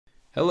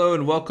Hello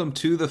and welcome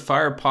to the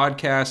Fire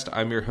Podcast.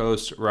 I'm your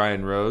host,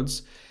 Ryan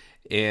Rhodes.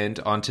 And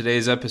on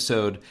today's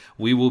episode,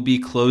 we will be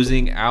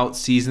closing out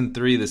Season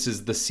 3. This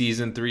is the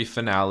Season 3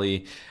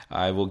 finale.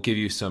 I will give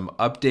you some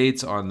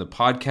updates on the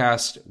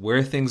podcast,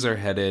 where things are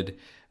headed,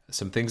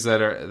 some things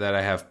that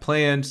I have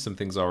planned, some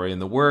things already in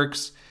the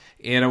works,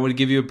 and I want to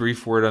give you a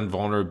brief word on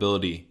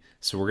vulnerability.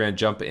 So we're going to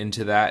jump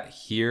into that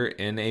here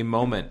in a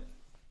moment.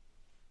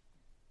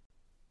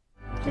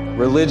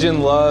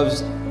 Religion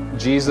loves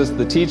Jesus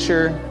the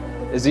teacher,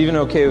 is even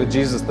okay with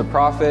Jesus the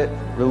prophet.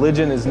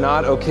 Religion is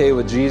not okay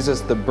with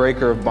Jesus the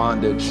breaker of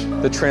bondage,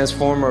 the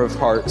transformer of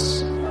hearts,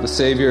 the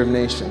savior of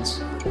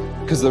nations.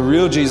 Because the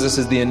real Jesus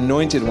is the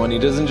anointed one. He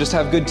doesn't just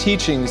have good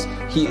teachings.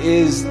 He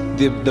is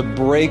the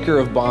breaker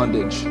of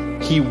bondage.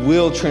 He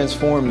will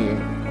transform you.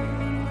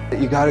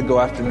 You got to go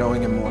after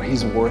knowing him more.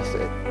 He's worth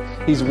it.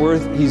 He's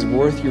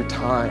worth your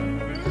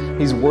time.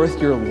 He's worth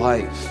your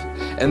life.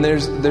 And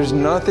there's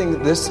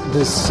nothing, this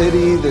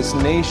city, this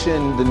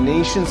nation, the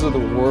nations of the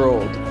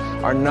world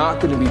are not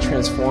going to be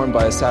transformed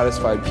by a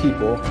satisfied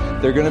people.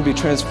 They're going to be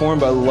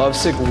transformed by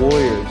lovesick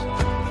warriors.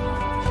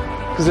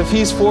 Because if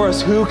he's for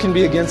us, who can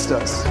be against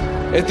us?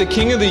 If the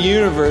King of the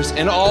universe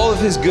and all of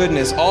his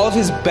goodness, all of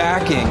his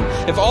backing,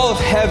 if all of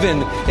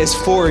heaven is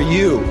for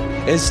you,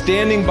 is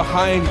standing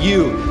behind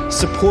you,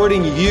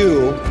 supporting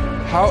you,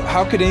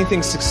 how could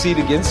anything succeed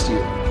against you?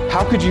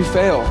 How could you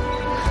fail?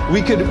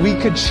 We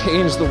could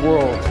change the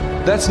world.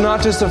 That's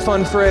not just a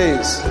fun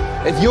phrase.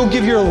 If you'll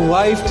give your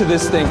life to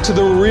this thing, to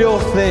the real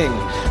thing,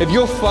 if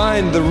you'll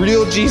find the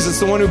real Jesus,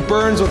 the one who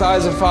burns with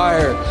eyes of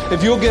fire,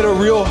 if you'll get a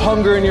real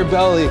hunger in your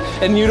belly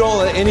and you don't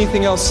let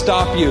anything else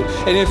stop you,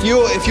 and if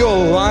you'll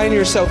align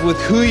yourself with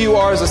who you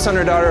are as a son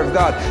or daughter of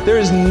God, there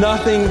is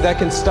nothing that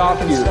can stop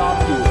you.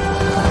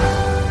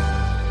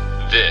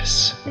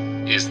 This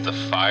is the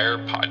Fire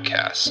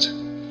Podcast.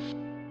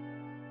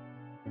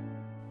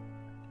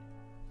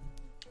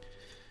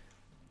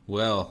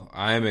 Well,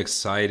 I'm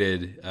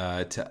excited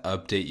to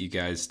update you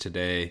guys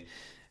today.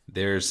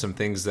 There's some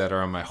things that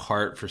are on my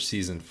heart for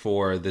Season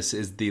 4. This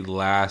is the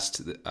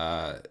last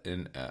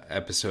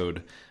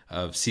episode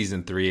of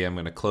Season 3. I'm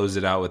going to close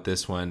it out with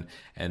this one.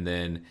 And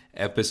then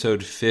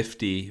episode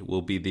 50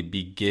 will be the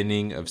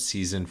beginning of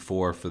Season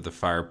 4 for the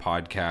Fire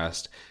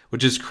Podcast,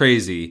 which is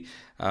crazy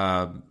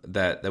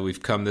that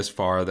we've come this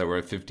far, that we're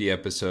at 50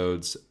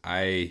 episodes.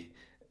 I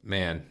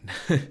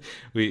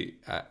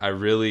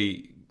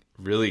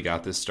really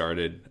got this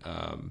started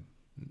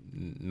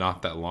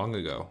not that long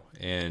ago,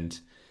 and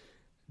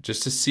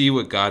just to see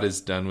what God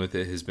has done with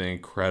it has been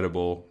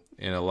incredible.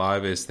 And a lot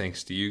of it is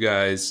thanks to you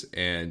guys,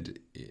 and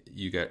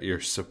you got your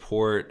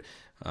support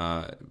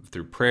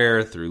through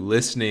prayer, through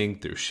listening,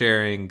 through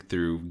sharing,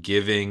 through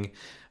giving.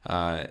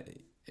 All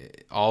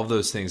of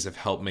those things have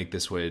helped make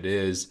this what it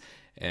is,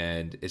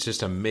 and it's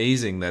just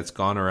amazing that's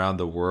gone around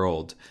the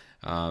world.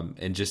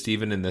 And just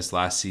even in this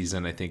last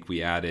season, I think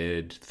we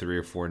added 3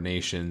 or 4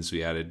 nations.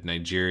 We added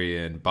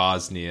Nigeria and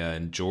Bosnia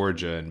and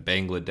Georgia and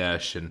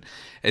Bangladesh. And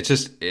it's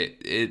just,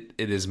 it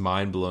is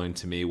mind blowing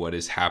to me what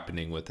is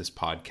happening with this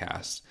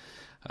podcast.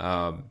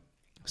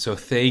 So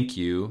thank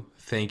you.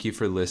 Thank you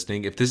for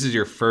listening. If this is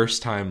your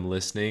first time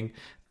listening,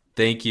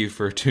 thank you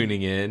for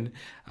tuning in.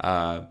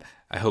 I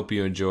hope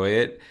you enjoy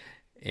it.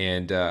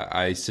 And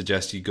I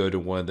suggest you go to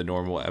one of the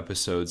normal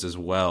episodes as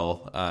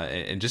well,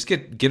 and just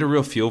get a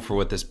real feel for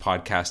what this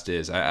podcast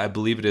is. I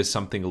believe it is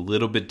something a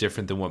little bit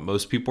different than what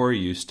most people are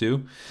used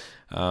to.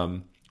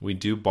 We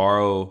do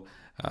borrow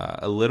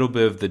a little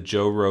bit of the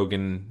Joe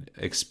Rogan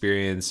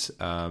experience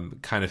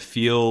kind of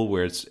feel,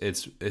 where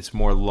it's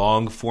more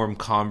long form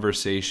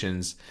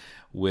conversations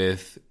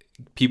with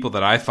people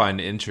that I find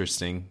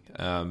interesting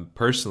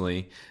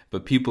personally,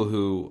 but people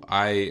who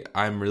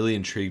I'm really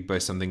intrigued by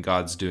something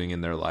God's doing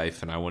in their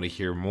life, and I want to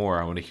hear more.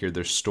 I want to hear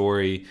their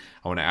story.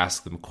 I want to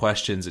ask them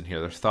questions and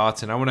hear their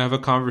thoughts, and I want to have a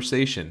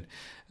conversation.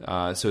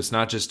 So it's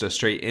not just a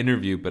straight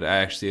interview, but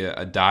actually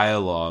a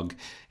dialogue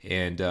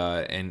and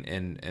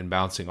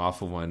bouncing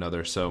off of one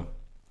another. So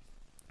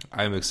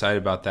I'm excited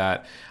about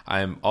that.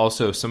 I'm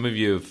also, some of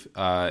you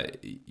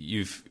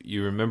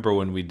you remember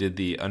when we did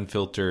the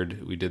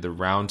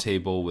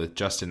roundtable with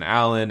Justin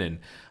Allen and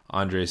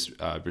Andres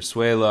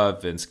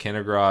Brizuela, Vince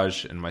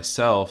Canegraj, and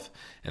myself,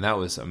 and that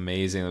was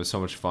amazing. It was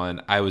so much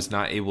fun. I was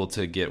not able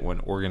to get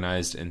one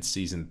organized in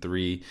Season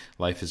 3.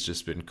 Life has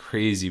just been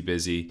crazy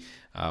busy,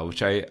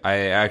 which I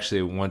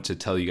actually want to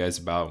tell you guys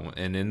about.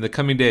 And in the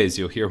coming days,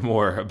 you'll hear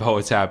more about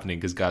what's happening,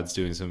 because God's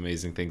doing some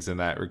amazing things in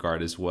that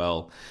regard as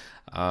well.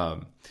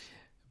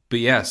 But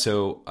yeah,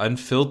 so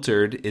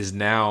Unfiltered is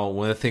now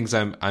one of the things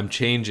I'm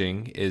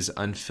changing. Is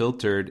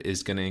Unfiltered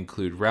is going to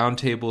include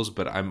roundtables,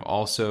 but I'm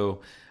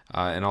also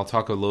and I'll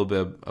talk a little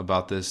bit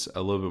about this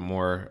a little bit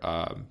more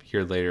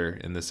here later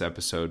in this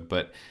episode,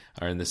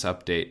 or in this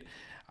update.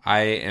 I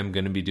am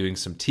going to be doing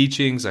some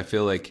teachings. I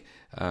feel like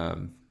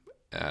that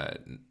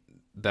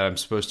I'm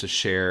supposed to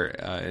share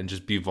and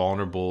just be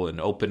vulnerable and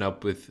open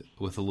up with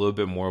a little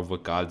bit more of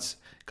what God's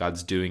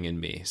doing in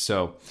me.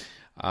 So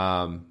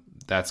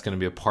that's going to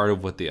be a part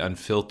of what the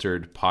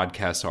Unfiltered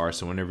podcasts are.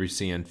 So whenever you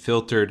see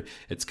Unfiltered,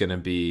 it's going to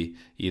be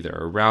either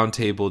a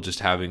roundtable, just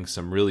having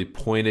some really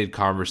pointed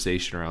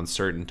conversation around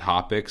certain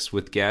topics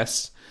with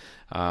guests,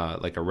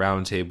 like a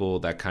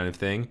roundtable, that kind of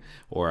thing.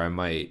 Or I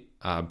might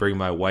bring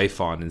my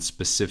wife on and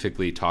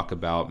specifically talk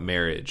about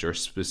marriage, or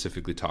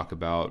specifically talk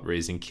about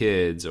raising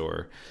kids,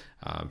 or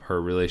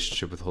her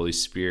relationship with Holy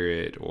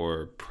Spirit,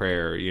 or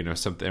prayer.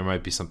 Something, there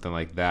might be something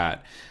like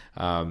that.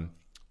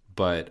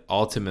 But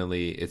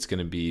ultimately, it's going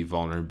to be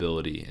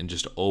vulnerability and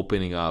just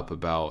opening up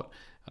about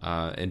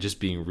and just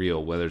being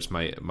real. Whether it's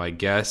my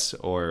guests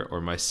or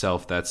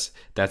myself, that's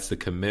the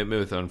commitment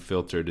with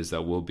Unfiltered, is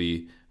that we'll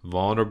be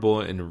vulnerable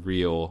and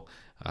real,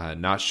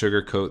 not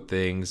sugarcoat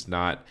things,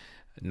 not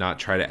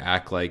try to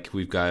act like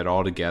we've got it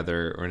all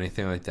together or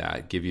anything like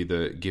that. Give you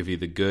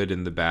the good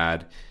and the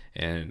bad.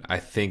 And I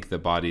think the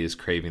body is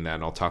craving that,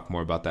 and I'll talk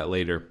more about that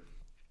later.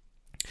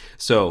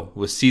 So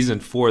with season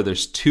 4,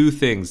 there's 2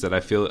 things that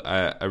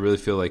I really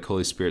feel like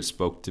Holy Spirit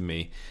spoke to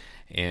me,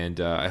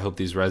 and I hope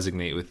these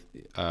resonate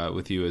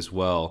with you as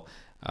well.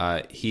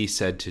 He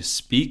said to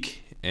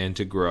speak and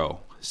to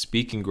grow.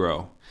 Speak and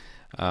grow.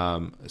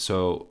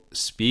 So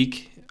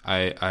speak.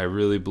 I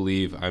really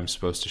believe I'm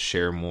supposed to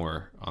share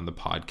more on the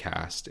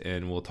podcast,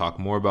 and we'll talk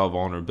more about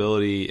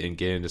vulnerability and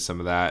get into some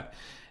of that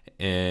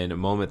in a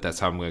moment. That's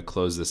how I'm going to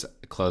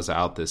close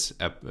out this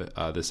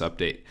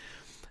update.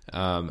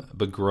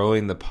 But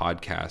growing the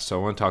podcast. So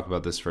I want to talk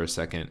about this for a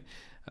second.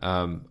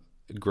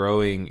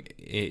 Growing,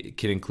 it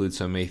can include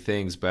so many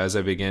things, but as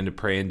I began to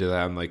pray into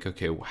that, I'm like,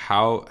 okay,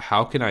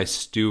 how can I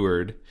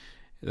steward?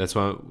 That's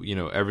why,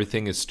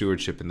 everything is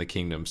stewardship in the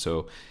kingdom.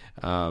 So,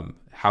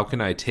 how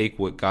can I take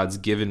what God's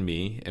given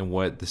me and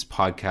what this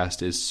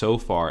podcast is so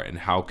far, and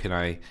how can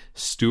I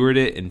steward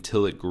it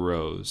until it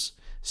grows,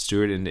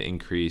 steward it into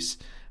increase,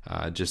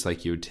 just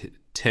like you would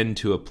tend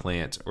to a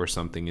plant or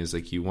something, is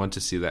like you want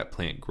to see that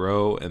plant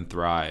grow and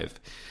thrive.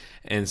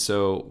 And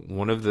so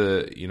one of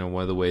the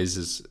ways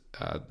is,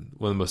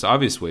 one of the most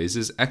obvious ways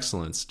is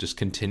excellence. Just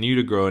continue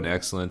to grow in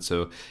excellence.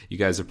 So you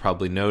guys have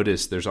probably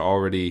noticed there's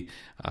already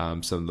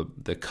some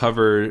of the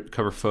cover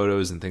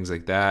photos and things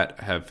like that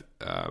have,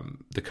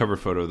 the cover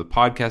photo of the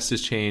podcast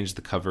has changed.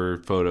 The cover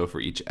photo for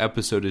each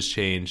episode has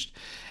changed.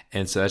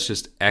 And so that's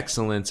just,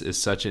 excellence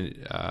is such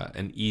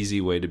an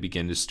easy way to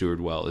begin to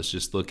steward well, is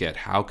just look at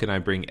how can I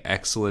bring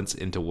excellence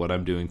into what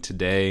I'm doing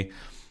today.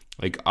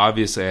 Like,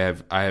 obviously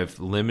I have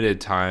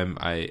limited time.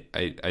 I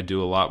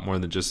do a lot more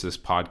than just this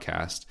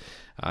podcast,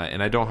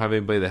 and I don't have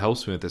anybody that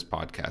helps me with this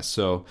podcast.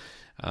 So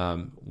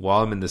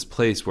while I'm in this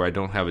place where I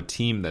don't have a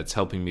team that's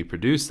helping me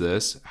produce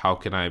this, how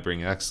can I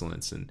bring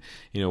excellence? And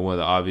one of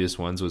the obvious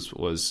ones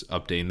was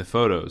updating the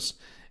photos,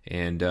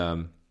 and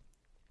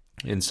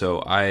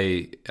so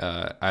I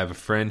have a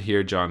friend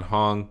here, John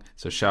Hong.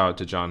 So shout out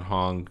to John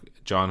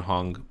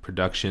Hong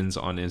Productions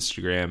on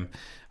Instagram.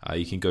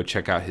 You can go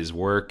check out his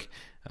work.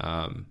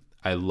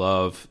 I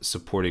love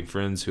supporting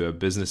friends who have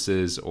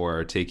businesses or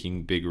are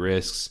taking big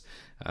risks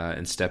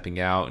and stepping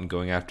out and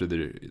going after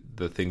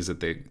the things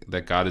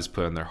that God has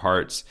put on their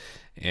hearts.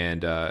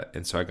 And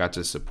so I got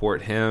to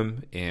support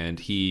him, and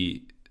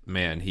he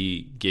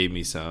gave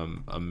me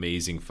some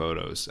amazing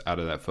photos out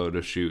of that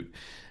photo shoot.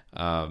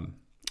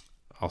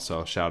 Also,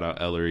 I'll shout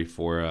out Ellery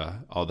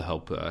for all the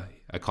help.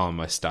 I call him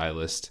my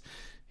stylist.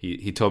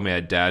 He told me I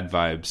had dad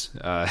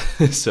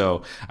vibes,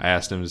 so I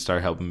asked him to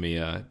start helping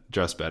me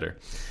dress better.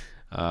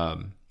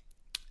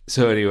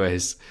 So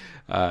anyways,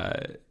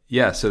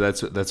 so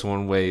that's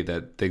one way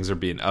that things are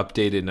being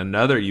updated. And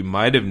another, you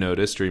might have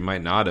noticed or you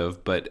might not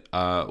have, but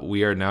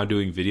we are now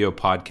doing video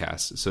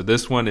podcasts. So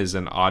this one is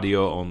an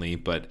audio only,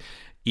 but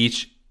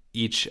each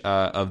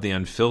of the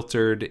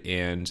Unfiltered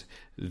and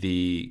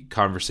the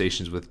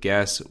conversations with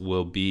guests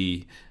will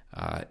be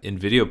in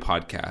video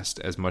podcast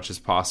as much as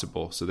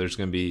possible. So there's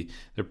going to be,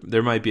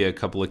 there might be a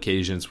couple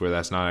occasions where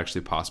that's not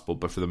actually possible,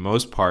 but for the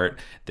most part,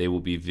 they will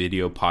be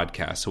video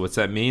podcasts. So what's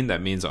that mean?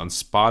 That means on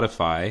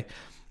Spotify,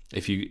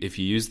 if you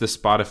use the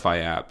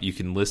Spotify app, you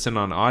can listen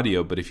on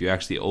audio, but if you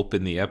actually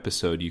open the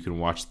episode, you can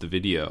watch the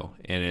video,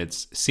 and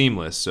it's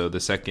seamless. So the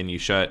second you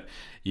shut,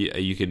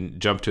 you can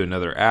jump to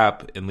another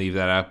app and leave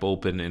that app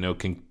open, and it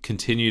can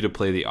continue to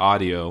play the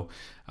audio,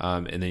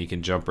 and then you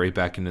can jump right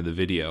back into the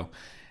video.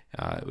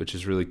 Which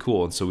is really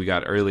cool. And so we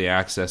got early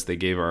access. They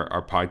gave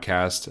our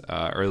podcast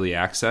early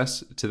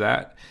access to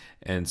that.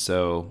 And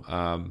so,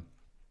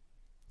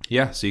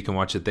 so you can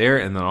watch it there.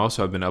 And then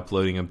also I've been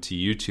uploading them to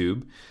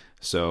YouTube.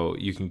 So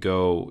you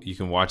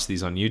can watch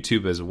these on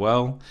YouTube as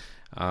well.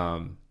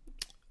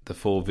 The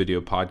full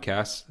video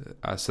podcast.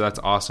 So that's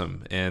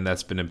awesome. And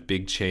that's been a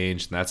big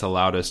change. And that's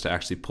allowed us to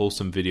actually pull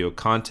some video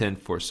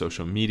content for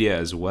social media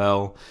as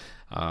well.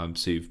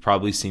 So you've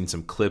probably seen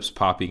some clips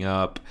popping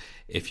up.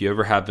 If you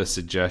ever have a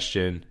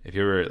suggestion, if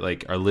you ever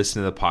are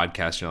listening to the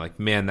podcast and you're like,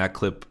 man, that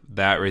clip,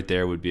 that right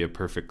there would be a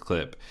perfect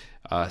clip,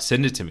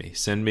 send it to me.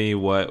 Send me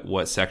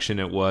what section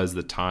it was,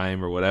 the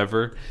time or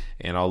whatever,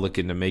 and I'll look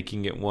into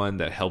making it one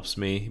that helps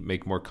me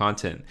make more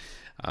content.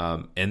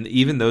 And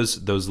even those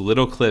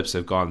little clips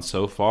have gone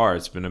so far.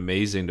 It's been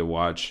amazing to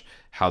watch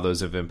how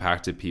those have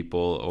impacted people,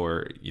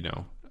 or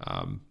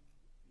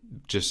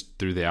just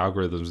through the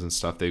algorithms and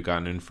stuff they've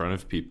gotten in front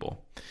of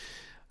people.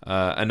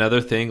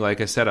 Another thing,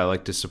 like I said, I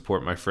like to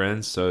support my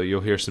friends. So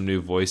you'll hear some new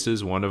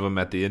voices. One of them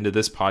at the end of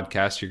this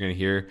podcast, you're going to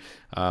hear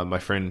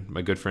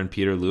my good friend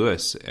Peter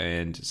Lewis.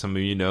 And some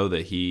of you know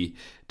that he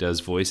does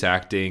voice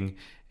acting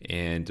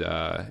and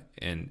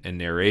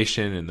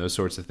narration and those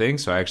sorts of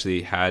things. So I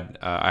actually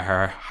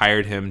I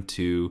hired him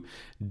to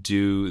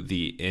do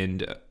the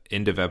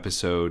end of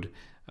episode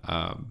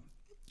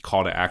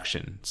call to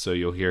action. So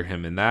you'll hear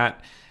him in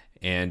that,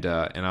 and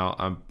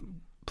I'm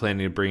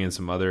planning to bring in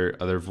some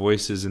other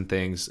voices and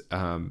things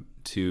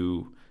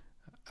to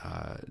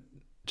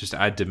just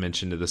add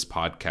dimension to this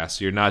podcast.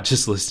 So you're not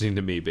just listening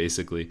to me,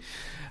 basically.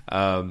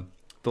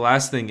 The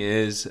last thing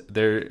is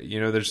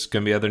there's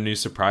going to be other new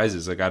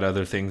surprises. I got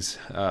other things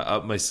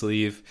up my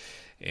sleeve,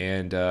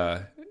 and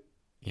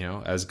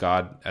as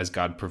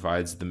God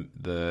provides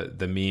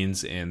the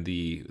means and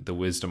the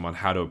wisdom on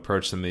how to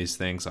approach some of these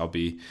things, I'll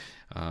be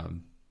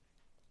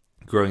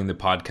growing the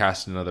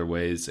podcast in other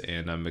ways,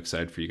 and I'm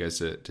excited for you guys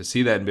to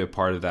see that and be a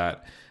part of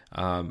that.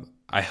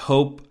 I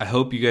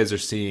hope you guys are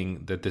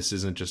seeing that this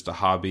isn't just a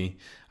hobby.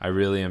 I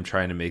really am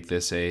trying to make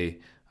this a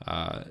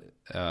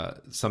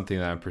something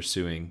that I'm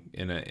pursuing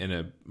in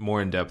a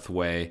more in-depth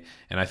way,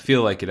 and I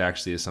feel like it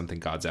actually is something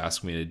God's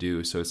asked me to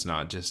do. So it's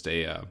not just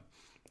a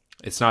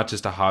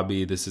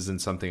hobby. This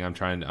isn't something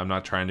I'm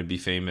not trying to be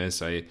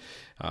famous. I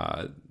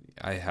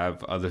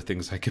have other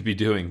things I could be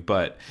doing,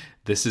 but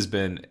this has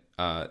been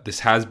a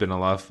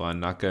lot of fun.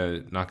 Not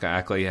gonna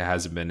act like it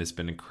hasn't been. It's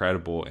been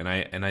incredible, and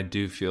I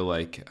do feel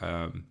like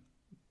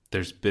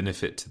there's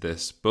benefit to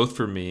this, both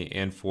for me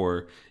and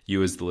for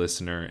you as the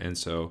listener. And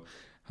so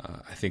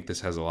I think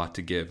this has a lot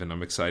to give, and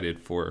I'm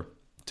excited to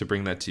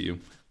bring that to you.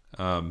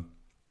 Other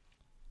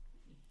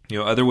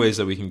ways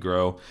that we can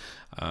grow.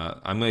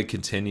 I'm going to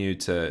continue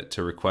to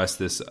request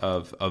this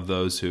of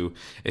those who,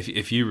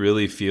 if you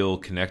really feel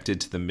connected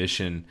to the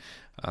mission,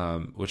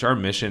 which our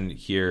mission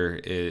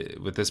here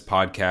with this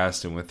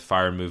podcast and with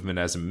Fire Movement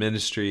as a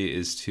ministry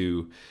is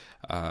to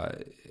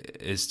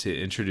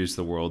introduce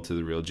the world to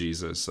the real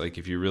Jesus. Like,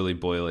 if you really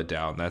boil it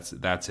down,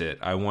 that's it.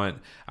 I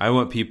want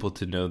people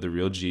to know the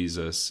real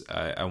Jesus.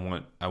 I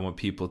want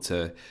people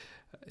to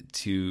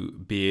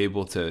be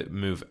able to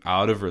move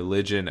out of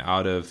religion,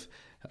 out of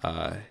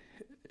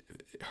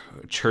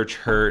church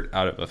hurt,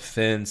 out of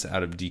offense,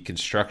 out of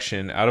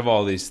deconstruction, out of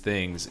all these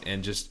things,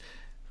 and just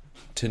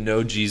to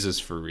know Jesus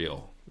for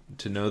real,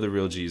 to know the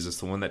real Jesus,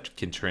 the one that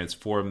can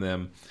transform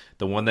them,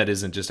 the one that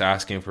isn't just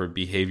asking for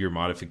behavior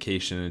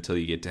modification until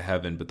you get to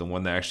heaven, but the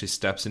one that actually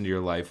steps into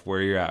your life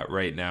where you're at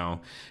right now,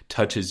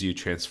 touches you,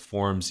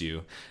 transforms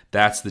you.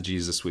 That's the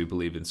Jesus we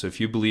believe in. So if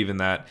you believe in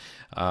that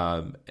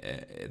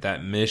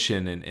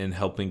mission and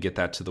helping get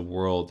that to the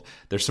world,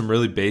 there's some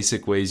really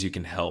basic ways you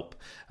can help.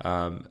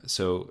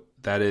 So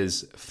that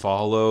is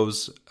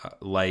follows,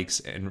 likes,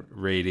 and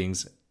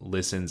ratings,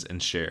 listens,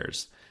 and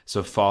shares.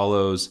 So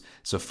follow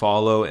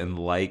and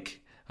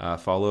like,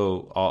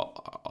 follow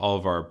all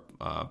of our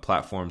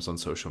platforms on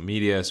social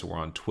media. So we're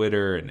on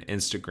Twitter and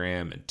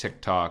Instagram and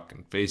TikTok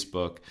and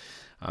Facebook.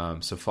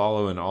 So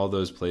follow in all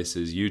those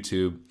places.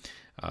 YouTube.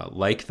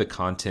 Like the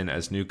content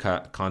as new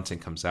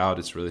content comes out.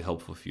 It's really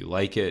helpful if you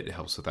like it. It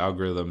helps with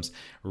algorithms.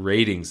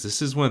 Ratings.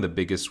 This is one of the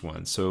biggest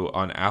ones. So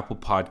on Apple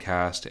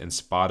Podcast and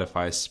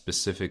Spotify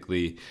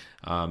specifically,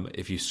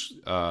 if you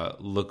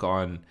look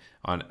on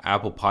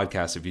Apple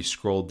Podcasts, if you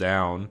scroll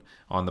down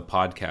on the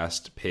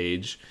podcast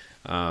page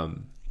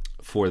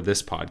for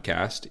this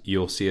podcast,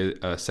 you'll see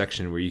a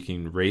section where you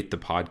can rate the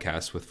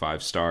podcast with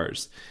 5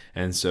 stars.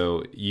 And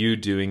so you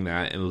doing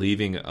that and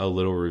leaving a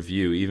little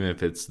review, even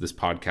if it's this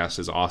podcast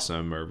is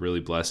awesome or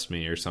really blessed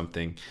me or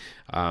something,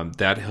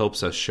 that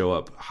helps us show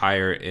up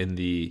higher in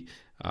the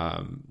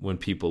when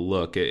people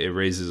look. It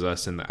raises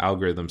us in the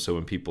algorithm. So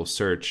when people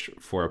search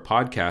for a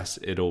podcast,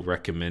 it'll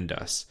recommend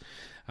us.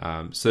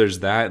 So there's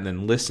that, and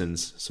then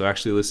listens. So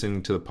actually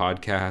listening to the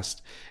podcast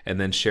and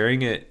then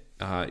sharing it.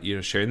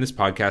 Sharing this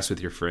podcast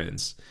with your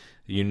friends.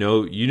 You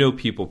know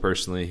people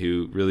personally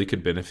who really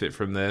could benefit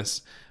from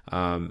this.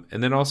 And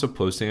then also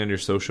posting on your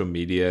social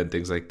media and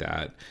things like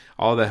that.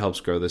 All that helps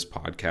grow this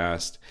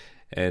podcast.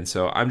 And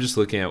so I'm just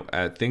looking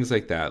at things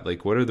like that.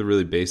 Like, what are the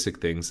really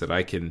basic things that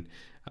I can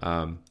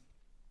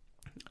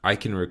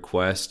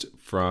request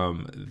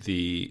from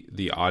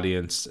the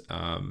audience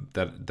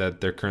that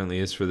there currently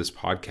is for this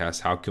podcast?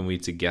 How can we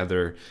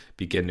together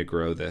begin to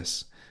grow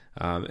this?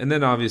 And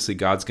then obviously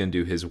God's going to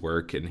do his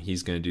work, and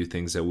he's going to do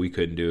things that we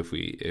couldn't do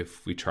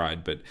if we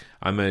tried, but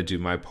I'm going to do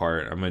my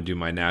part. I'm going to do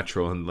my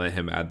natural and let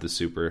him add the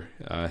super.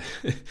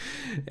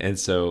 And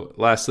so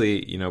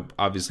lastly,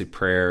 obviously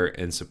prayer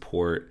and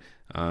support.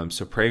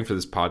 So praying for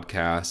this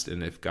podcast,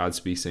 and if God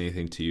speaks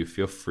anything to you,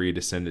 feel free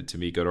to send it to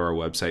me. Go to our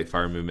website,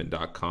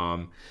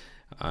 firemovement.com.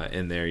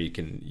 In there you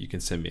can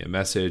send me a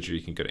message, or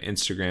you can go to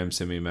Instagram,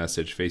 send me a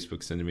message,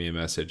 Facebook, send me a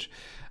message.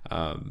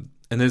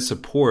 And then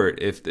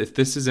support. If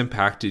this has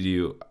impacted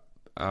you,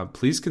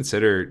 please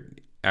consider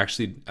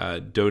actually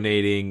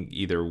donating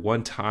either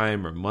one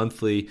time or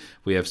monthly.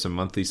 We have some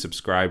monthly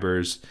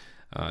subscribers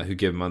who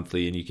give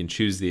monthly, and you can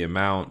choose the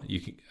amount.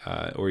 You can,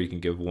 or you can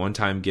give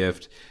one-time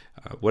gift,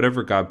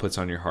 whatever God puts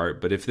on your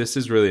heart. But if this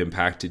has really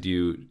impacted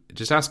you,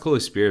 just ask Holy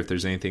Spirit if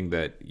there's anything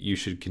that you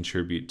should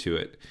contribute to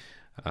it.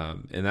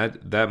 And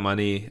that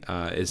money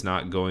is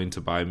not going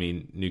to buy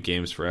me new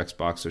games for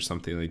Xbox or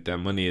something like that.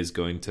 Money is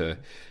going to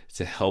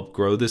help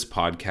grow this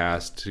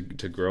podcast,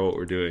 to grow what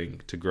we're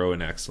doing, to grow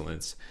in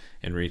excellence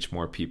and reach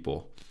more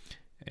people.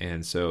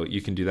 And so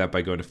you can do that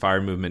by going to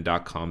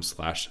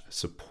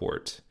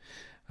firemovement.com/support.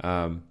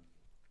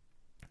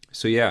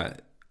 So yeah,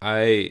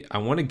 I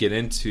want to get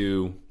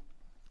into,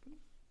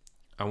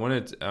 I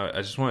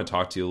just want to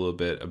talk to you a little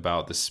bit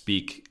about the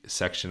speak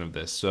section of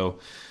this. So,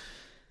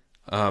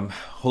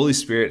 Holy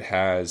Spirit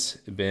has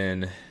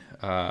been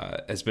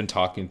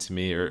talking to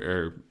me,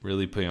 or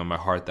really putting on my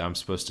heart that I'm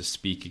supposed to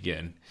speak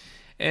again.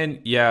 And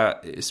yeah,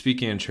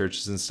 speaking in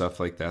churches and stuff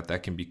like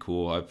that can be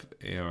cool. I've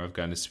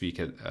gotten to speak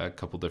at a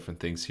couple different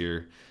things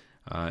here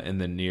in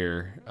the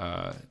near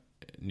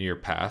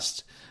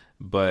past.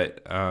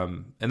 But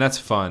and that's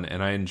fun,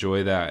 and I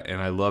enjoy that, and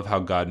I love how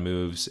God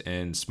moves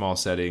in small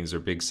settings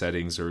or big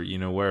settings, or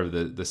wherever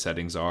the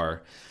settings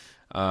are.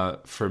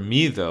 For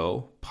me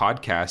though,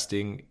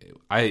 podcasting,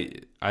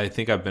 I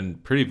think I've been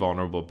pretty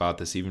vulnerable about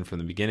this even from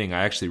the beginning.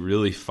 I actually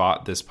really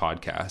fought this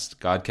podcast.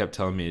 God kept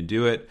telling me to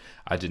do it.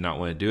 I did not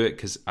want to do it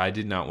because I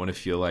did not want to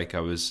feel like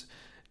I was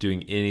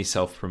doing any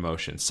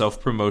self-promotion.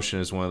 Self-promotion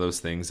is one of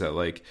those things that,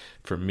 like,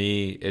 for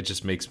me, it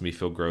just makes me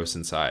feel gross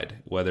inside.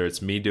 Whether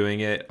it's me doing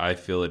it, I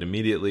feel it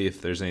immediately.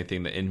 If there's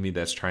anything that in me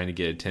that's trying to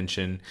get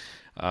attention,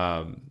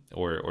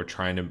 or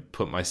trying to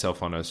put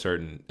myself in a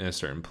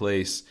certain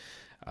place,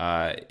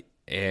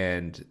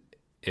 and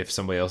if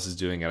somebody else is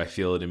doing it, I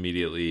feel it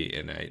immediately,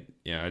 and I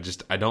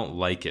don't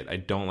like it. I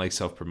don't like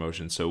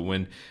self-promotion. So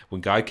when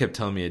God kept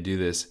telling me to do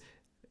this,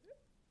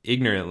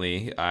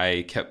 ignorantly,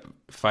 I kept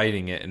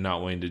fighting it and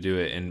not wanting to do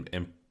it,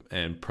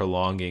 and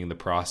prolonging the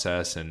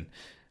process, and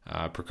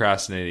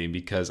procrastinating,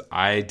 because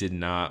I just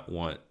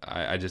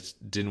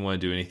didn't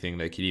want to do anything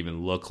that could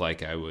even look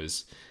like I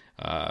was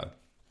that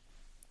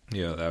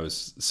I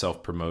was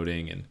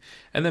self-promoting,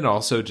 and then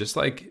also just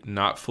like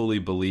not fully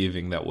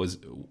believing that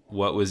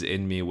what was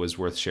in me was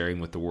worth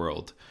sharing with the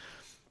world.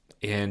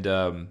 And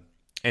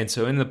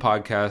so in the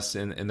podcast,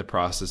 in the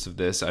process of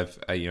this,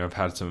 I've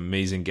had some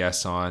amazing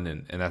guests on,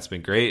 and that's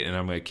been great. And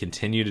I'm going to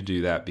continue to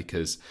do that,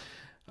 because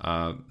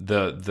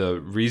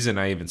the reason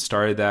I even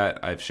started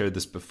that, I've shared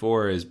this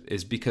before,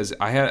 is because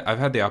I've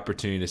had the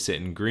opportunity to sit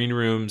in green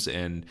rooms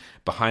and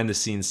behind the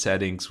scenes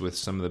settings with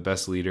some of the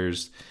best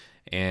leaders,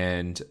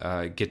 and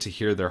get to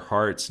hear their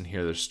hearts and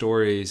hear their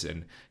stories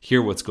and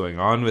hear what's going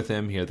on with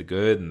them, hear the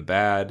good and the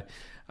bad.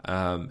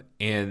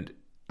 And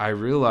I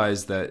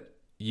realized that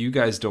you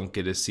guys don't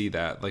get to see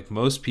that. Like,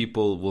 most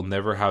people will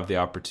never have the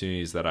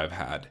opportunities that I've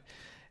had.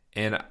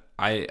 And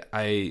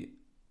I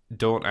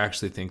don't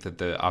actually think that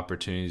the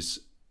opportunities,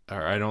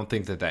 or I don't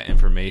think that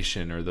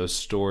information or those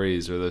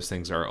stories or those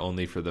things are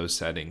only for those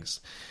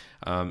settings.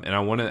 And I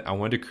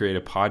wanted to create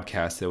a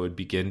podcast that would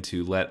begin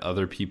to let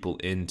other people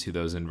into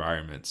those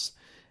environments,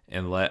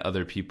 and let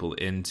other people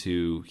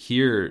into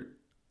hear,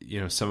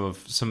 some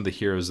of the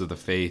heroes of the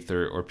faith,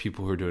 or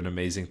people who are doing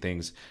amazing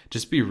things,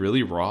 just be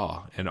really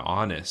raw and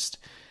honest.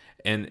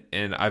 And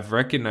I've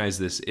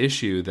recognized this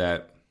issue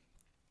that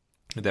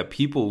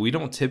people, we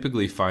don't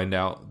typically find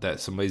out that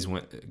somebody's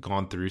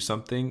gone through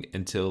something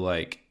until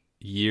like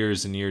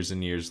years and years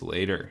and years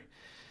later.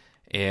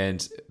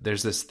 And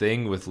there's this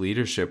thing with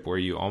leadership where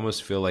you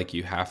almost feel like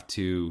you have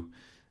to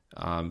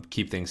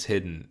keep things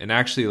hidden. And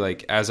actually,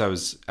 like, as I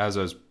was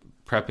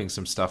prepping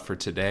some stuff for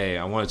today,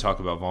 I want to talk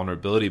about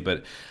vulnerability,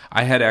 but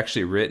I had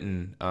actually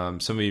written,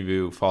 some of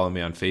you follow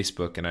me on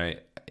Facebook,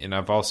 and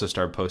I've also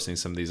started posting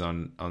some of these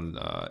on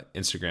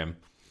Instagram.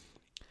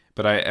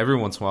 But every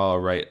once in a while I'll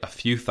write a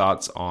few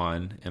thoughts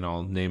on, and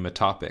I'll name a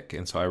topic.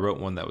 And so I wrote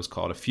one that was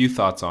called A Few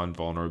Thoughts on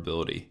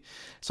Vulnerability.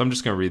 So I'm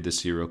just going to read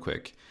this to you real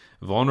quick.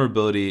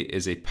 Vulnerability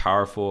is a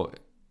powerful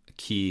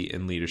key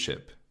in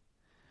leadership.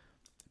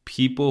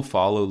 People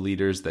follow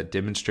leaders that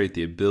demonstrate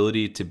the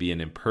ability to be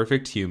an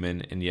imperfect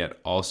human, and yet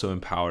also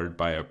empowered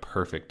by a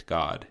perfect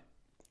God.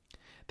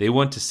 They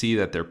want to see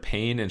that their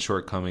pain and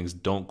shortcomings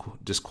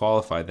don't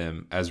disqualify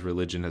them, as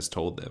religion has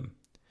told them.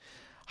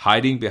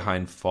 Hiding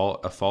behind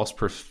a false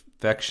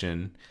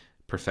perfection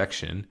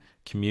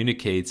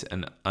communicates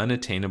an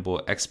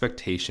unattainable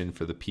expectation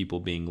for the people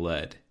being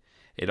led.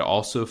 It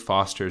also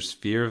fosters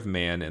fear of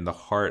man in the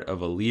heart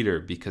of a leader,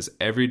 because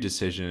every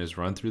decision is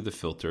run through the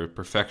filter of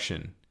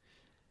perfection.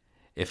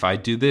 If I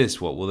do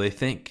this, what will they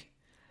think?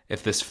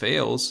 If this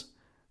fails,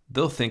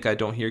 they'll think I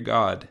don't hear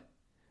God.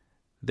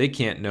 They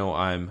can't know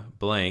I'm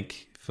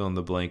blank, fill in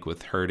the blank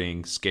with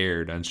hurting,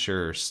 scared,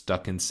 unsure,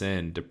 stuck in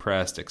sin,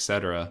 depressed,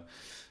 etc.,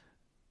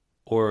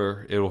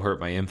 or it'll hurt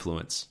my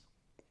influence.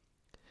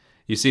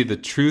 You see, the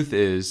truth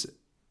is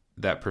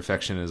that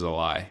perfection is a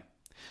lie.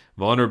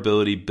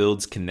 Vulnerability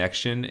builds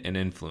connection and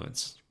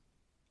influence.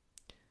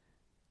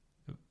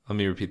 Let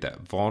me repeat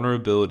that.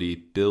 Vulnerability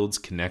builds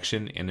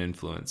connection and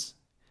influence,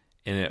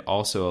 and it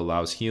also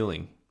allows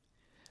healing.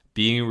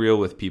 Being real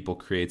with people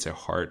creates a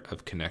heart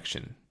of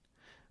connection.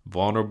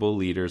 Vulnerable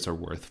leaders are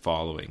worth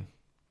following.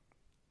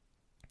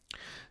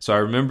 So I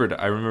remember that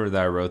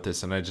I wrote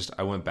this, and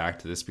I went back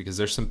to this because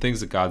there's some things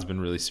that God's been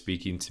really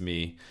speaking to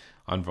me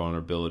on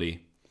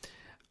vulnerability.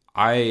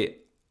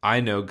 I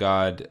know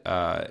God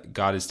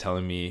is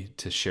telling me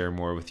to share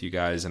more with you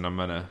guys, and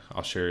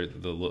I'll share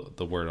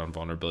the word on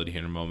vulnerability here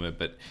in a moment,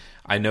 but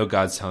I know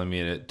God's telling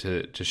me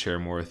to share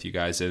more with you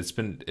guys. It's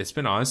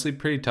been honestly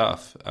pretty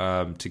tough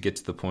to get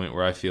to the point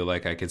where I feel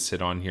like I could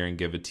sit on here and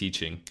give a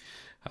teaching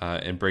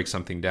and break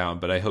something down.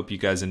 But I hope you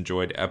guys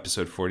enjoyed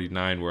episode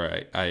 49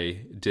 where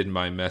I did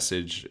my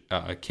message,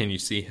 Can You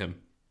See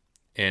Him?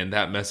 And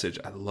that message,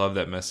 I love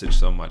that message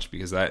so much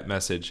because that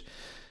message,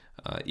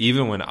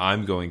 even when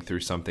I'm going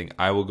through something,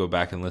 I will go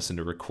back and listen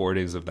to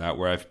recordings of that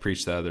where I've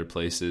preached at other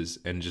places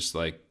and just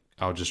like,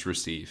 I'll just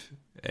receive.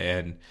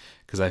 And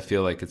because I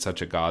feel like it's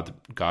such a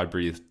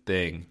God-breathed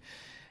thing.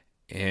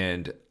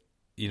 And,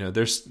 you know,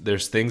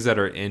 there's things that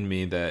are in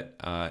me that,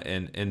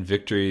 and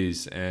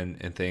victories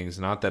and things,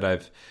 not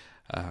that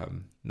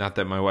not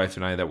that my wife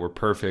and I, that we're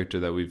perfect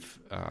or that we've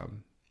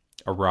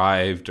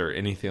arrived or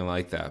anything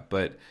like that.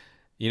 But,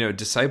 you know,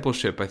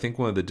 discipleship, I think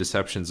one of the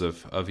deceptions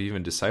of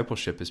even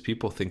discipleship is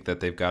people think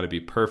that they've got to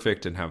be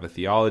perfect and have a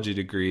theology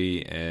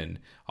degree and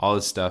all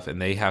this stuff, and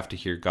they have to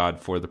hear God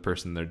for the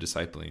person they're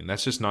discipling. And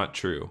that's just not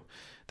true.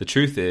 The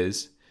truth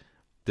is,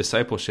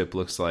 discipleship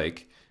looks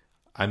like,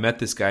 I met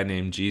this guy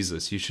named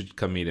Jesus. You should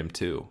come meet him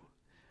too.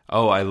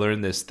 Oh, I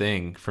learned this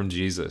thing from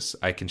Jesus.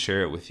 I can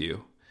share it with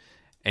you.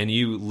 And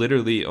you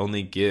literally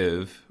only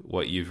give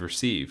what you've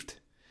received.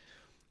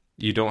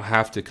 You don't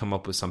have to come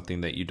up with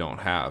something that you don't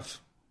have.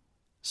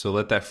 So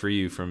let that free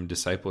you from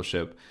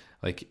discipleship.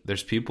 Like,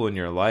 there's people in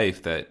your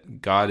life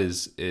that God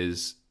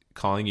is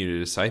calling you to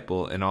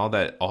disciple, and all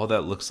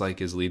that looks like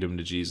is lead them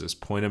to Jesus,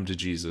 point them to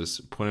Jesus,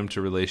 point them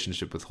to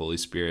relationship with Holy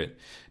Spirit.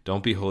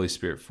 Don't be Holy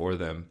Spirit for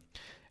them.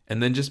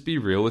 And then just be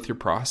real with your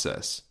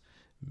process.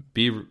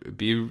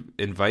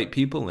 Invite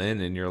people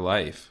in your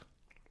life.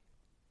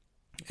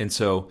 And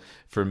so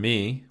for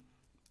me,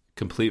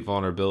 complete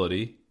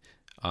vulnerability,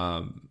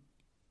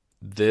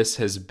 this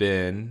has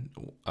been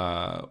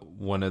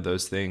one of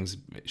those things.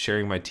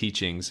 Sharing my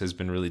teachings has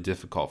been really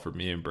difficult for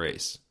me to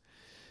embrace.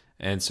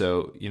 And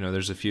so, you know,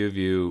 there's a few of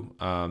you,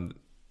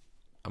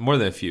 more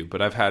than a few,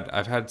 but I've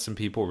had some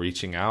people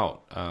reaching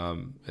out.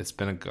 It's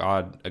been a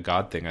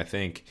God thing. I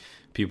think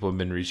people have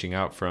been reaching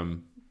out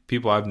from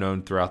people I've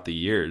known throughout the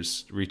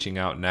years, reaching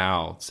out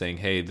now saying,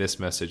 hey, this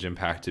message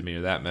impacted me,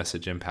 or that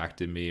message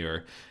impacted me,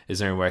 or is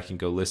there any way I can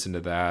go listen to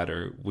that?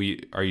 Or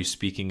are you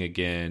speaking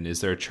again?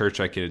 Is there a church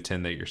I can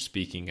attend that you're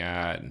speaking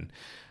at?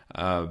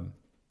 And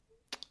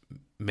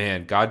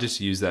man, God just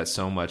used that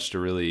so much to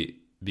really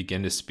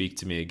begin to speak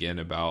to me again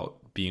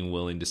about being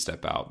willing to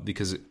step out,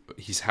 because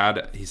he's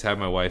had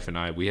my wife and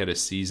I, we had a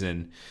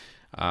season,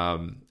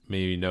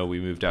 maybe you know, we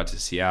moved out to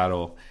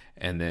Seattle,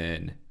 and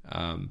then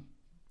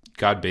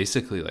God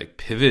basically like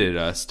pivoted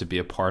us to be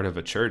a part of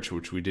a church,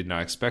 which we did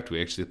not expect.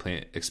 We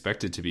actually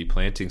expected to be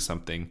planting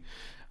something,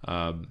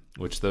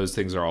 which those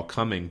things are all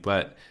coming.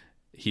 But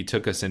he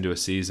took us into a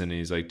season, and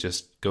he's like,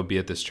 just go be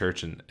at this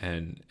church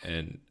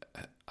and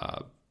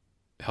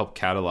help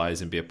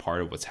catalyze and be a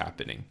part of what's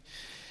happening.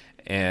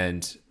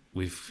 And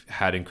we've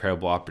had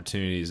incredible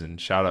opportunities, and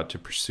shout out to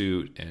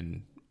Pursuit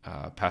and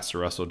Pastor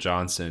Russell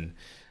Johnson,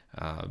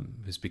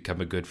 who's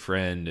become a good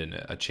friend and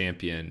a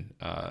champion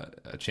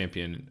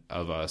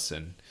of us.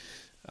 And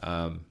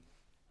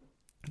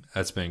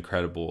that's been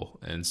incredible.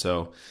 And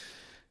so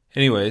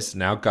anyways,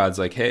 now God's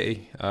like,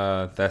 hey,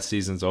 that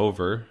season's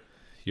over.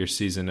 Your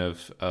season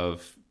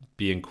of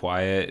being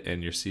quiet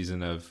and your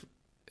season of,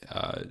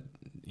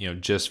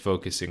 just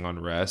focusing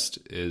on rest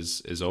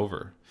is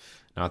over.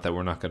 Not that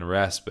we're not going to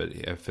rest, but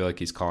I feel like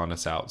he's calling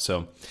us out.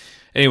 So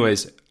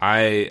anyways,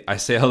 I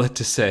say all that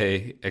to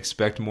say,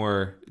 expect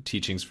more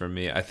teachings from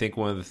me. I think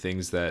one of the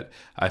things that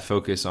I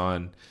focus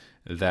on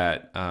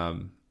that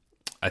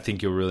I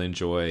think you'll really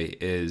enjoy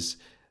is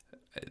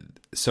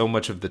so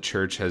much of the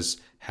church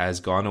has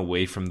gone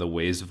away from the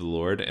ways of the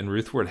Lord. And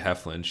Ruth Ward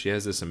Heflin, she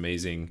has this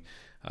amazing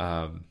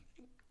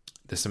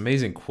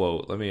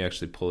quote. Let me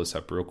actually pull this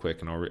up real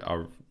quick, and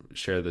I'll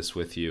share this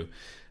with you.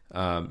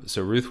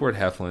 So Ruth Ward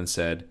Heflin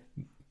said,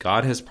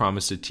 God has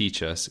promised to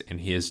teach us, and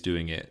he is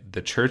doing it.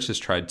 The church has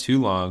tried too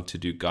long to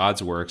do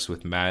God's works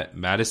with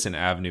Madison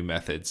Avenue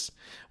methods.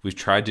 We've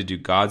tried to do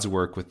God's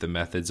work with the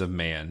methods of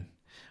man.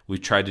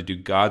 We've tried to do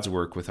God's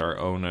work with our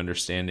own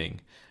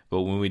understanding.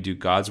 But when we do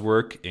God's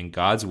work in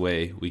God's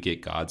way, we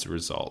get God's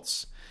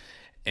results.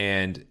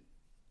 And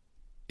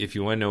if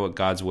you want to know what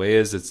God's way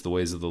is, it's the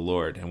ways of the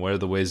Lord. And what are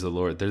the ways of the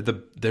Lord? They're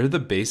the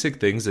basic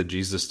things that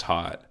Jesus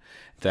taught.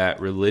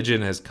 That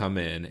religion has come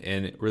in,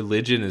 and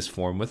religion is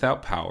formed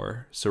without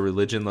power. So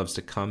religion loves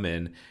to come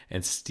in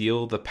and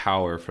steal the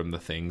power from the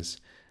things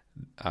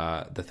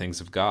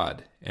of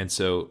God. And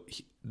so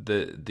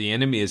the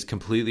enemy is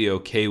completely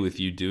okay with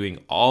you doing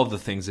all the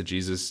things that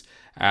Jesus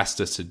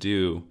asked us to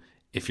do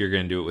if you're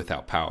going to do it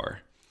without power.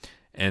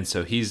 And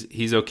so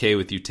he's okay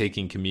with you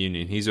taking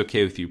communion. He's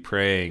okay with you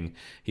praying.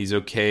 He's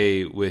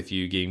okay with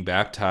you getting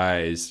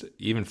baptized,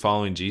 even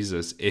following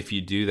Jesus, if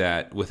you do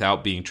that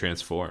without being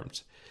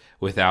transformed,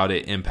 without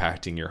it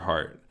impacting your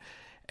heart.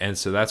 And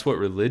so that's what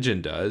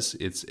religion does.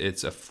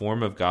 It's a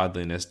form of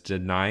godliness,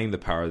 denying the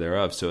power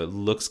thereof. So it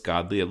looks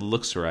godly, it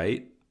looks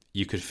right.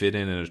 You could fit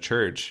in a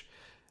church,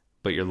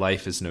 but your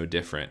life is no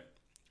different.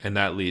 And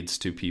that leads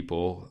to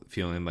people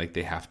feeling like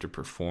they have to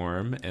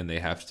perform and they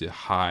have to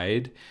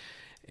hide.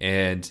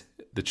 And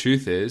the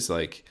truth is,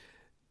 like,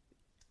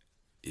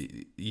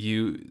 the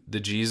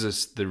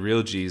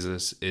real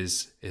Jesus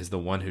is the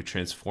one who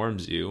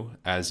transforms you,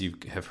 as you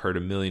have heard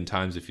a million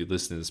times. If you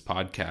listen to this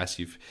podcast,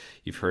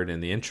 you've heard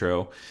in the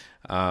intro.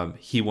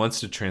 He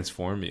wants to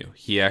transform you.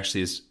 He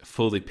actually is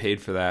fully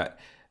paid for that,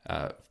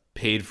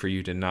 paid for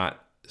you to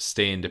not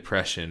stay in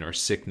depression or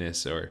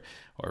sickness or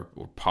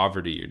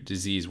poverty or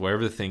disease,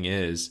 whatever the thing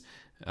is.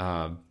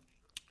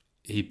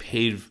 He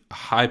paid a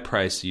high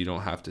price so you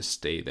don't have to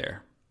stay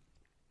there.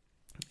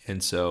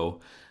 And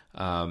so,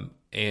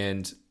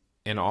 and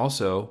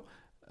also,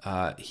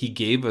 he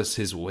gave us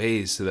his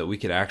ways so that we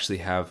could actually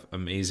have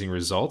amazing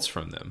results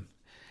from them.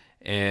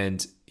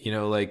 And,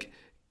 like,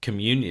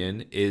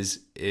 communion is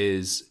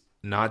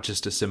not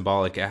just a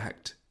symbolic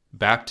act.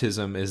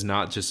 Baptism is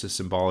not just a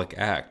symbolic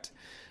act.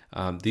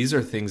 These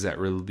are things that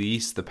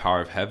release the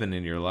power of heaven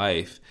in your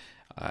life,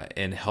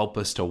 and help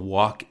us to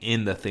walk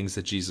in the things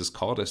that Jesus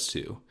called us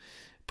to.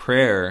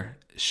 Prayer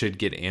should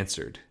get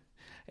answered.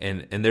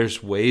 And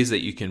there's ways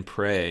that you can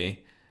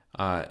pray,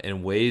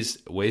 and ways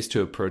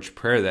to approach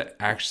prayer that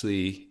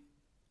actually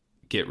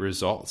get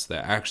results,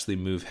 that actually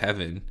move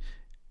heaven.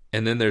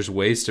 And then there's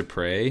ways to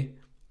pray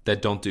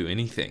that don't do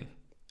anything,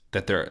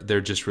 that they're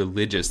just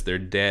religious, they're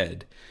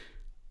dead.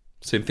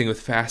 Same thing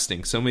with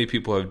fasting. So many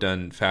people have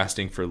done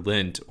fasting for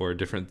Lent or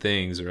different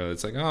things, or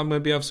it's like, I'm going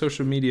to be off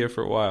social media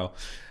for a while,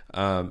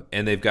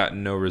 and they've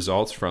gotten no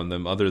results from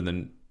them other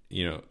than,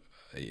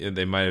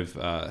 they might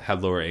have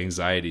had lower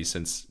anxiety,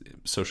 since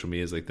social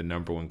media is like the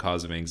number one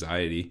cause of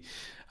anxiety.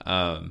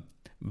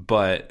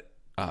 But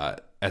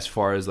as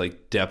far as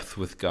like depth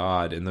with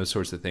God and those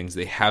sorts of things,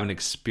 they haven't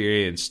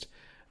experienced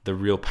the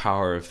real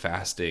power of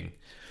fasting.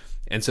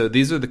 And so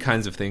these are the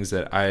kinds of things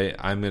that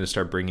I'm going to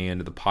start bringing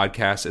into the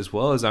podcast, as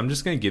well as I'm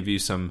just going to give you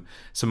some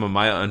of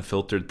my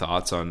unfiltered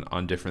thoughts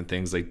on different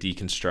things like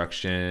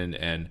deconstruction.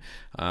 And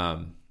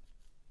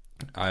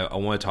I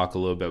want to talk a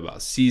little bit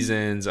about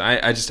seasons.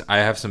 I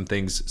have some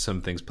things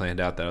planned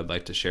out that I'd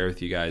like to share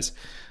with you guys.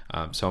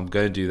 So I'm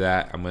going to do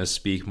that. I'm going to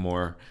speak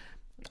more,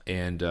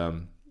 and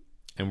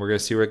we're going to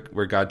see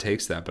where God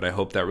takes that. But I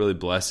hope that really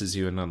blesses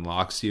you and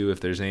unlocks you. If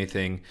there's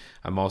anything,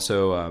 I'm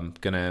also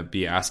going to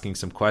be asking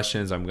some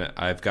questions.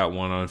 I've got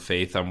one on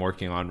faith I'm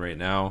working on right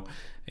now,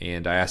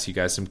 and I asked you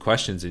guys some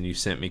questions, and you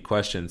sent me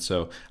questions.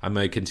 So I'm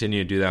going to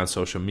continue to do that on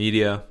social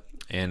media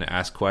and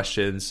ask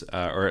questions,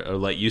 or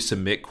let you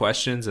submit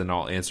questions, and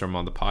I'll answer them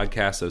on the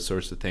podcast, those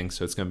sorts of things.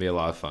 So it's going to be a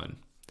lot of fun.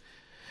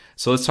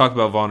 So let's talk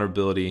about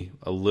vulnerability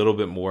a little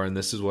bit more, and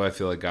this is what I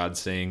feel like God's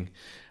saying.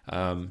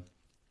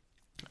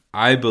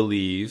 I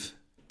believe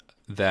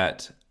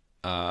that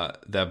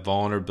that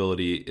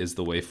vulnerability is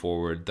the way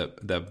forward,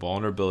 that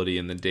vulnerability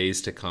in the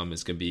days to come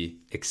is going to be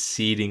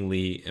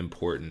exceedingly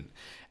important.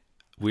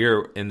 We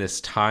are in this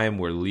time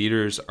where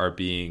leaders are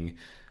being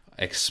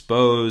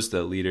exposed,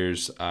 that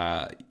leaders,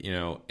 and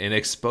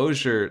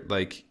exposure,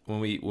 like when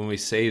we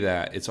say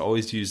that, it's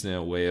always used in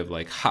a way of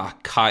like,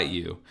 caught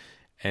you.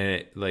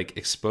 And like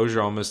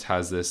exposure almost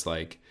has this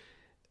like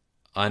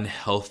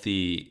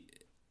unhealthy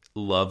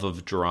love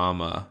of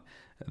drama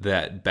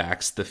that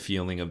backs the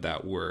feeling of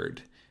that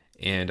word.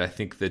 And I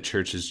think the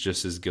church is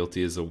just as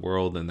guilty as the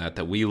world in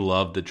that we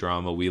love the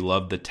drama. We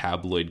love the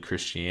tabloid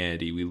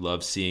Christianity. We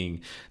love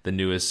seeing the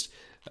newest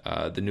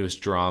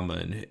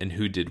drama and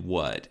who did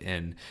what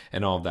and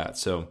all of that.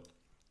 So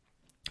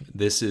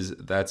that's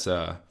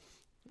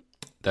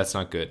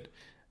not good.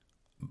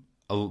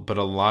 But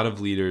a lot of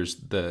leaders,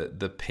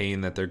 the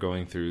pain that they're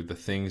going through, the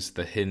things,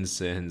 the hidden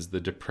sins, the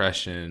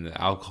depression,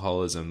 the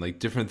alcoholism, like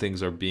different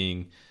things are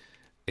being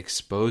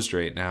exposed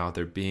right now.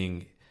 They're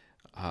being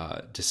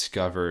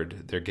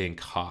discovered. They're getting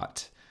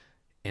caught,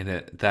 and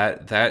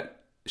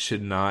that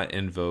should not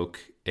invoke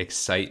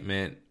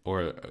excitement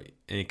or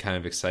any kind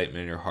of excitement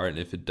in your heart. And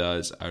if it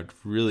does, I would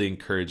really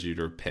encourage you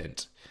to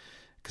repent,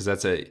 because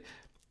that's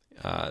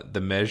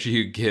the measure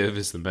you give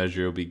is the measure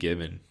you'll be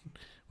given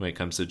when it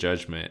comes to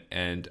judgment.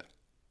 And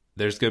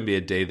there's going to be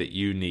a day that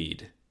you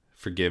need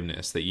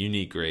forgiveness, that you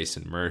need grace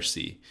and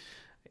mercy,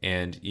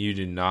 and you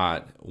do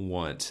not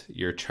want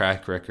your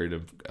track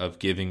record of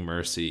giving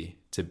mercy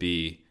to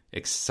be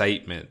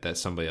excitement that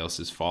somebody else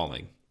is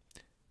falling.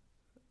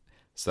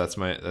 So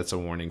that's a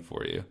warning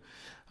for you.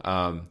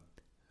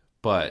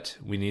 But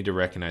we need to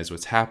recognize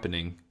what's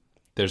happening.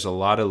 There's a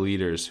lot of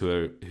leaders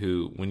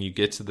who when you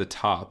get to the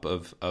top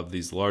of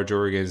these large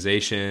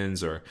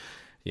organizations, or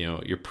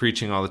you're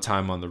preaching all the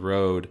time on the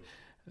road,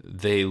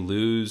 they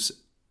lose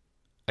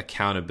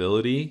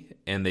accountability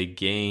and they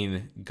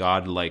gain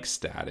godlike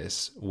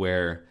status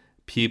where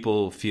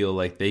people feel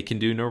like they can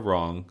do no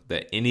wrong,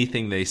 that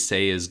anything they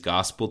say is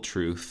gospel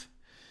truth,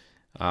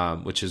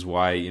 which is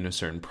why,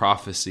 certain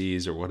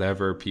prophecies or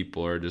whatever,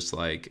 people are just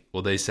like,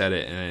 well, they said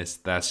it and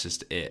that's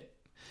just it.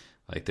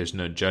 Like there's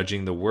no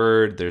judging the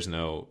word. There's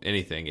no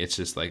anything. It's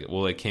just like,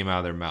 well, it came out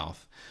of their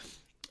mouth.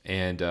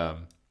 And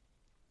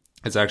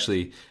it's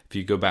actually, if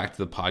you go back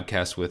to the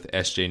podcast with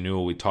S.J.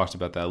 Newell, we talked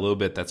about that a little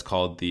bit. That's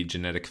called the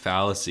genetic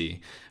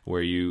fallacy,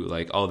 where you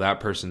like, oh,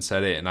 that person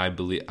said it and I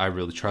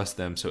really trust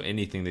them, so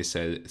anything they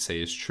say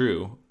is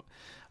true.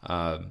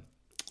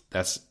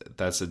 That's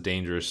a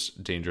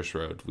dangerous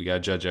road. We got to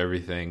judge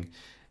everything.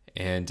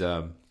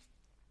 And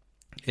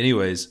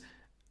anyways,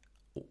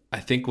 I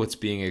think what's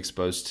being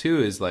exposed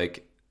to is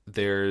like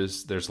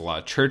there's a lot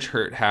of church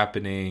hurt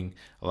happening,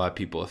 a lot of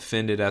people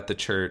offended at the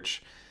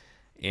church.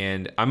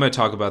 And I'm going to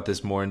talk about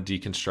this more in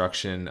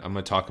deconstruction. I'm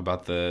going to talk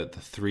about the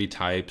three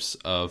types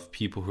of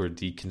people who are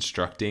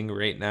deconstructing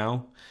right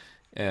now,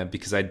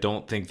 because I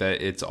don't think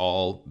that it's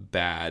all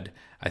bad.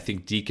 I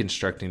think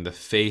deconstructing the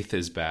faith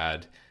is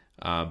bad,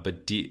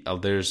 but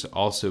there's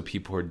also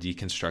people who are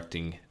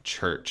deconstructing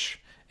church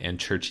and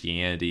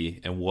churchianity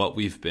and what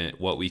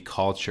we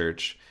call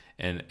church,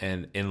 and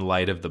in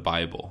light of the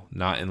Bible,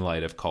 not in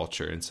light of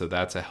culture. And so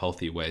that's a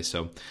healthy way.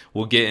 So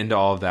we'll get into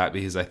all of that,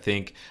 because I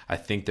think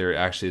there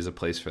actually is a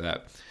place for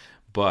that.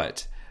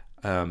 But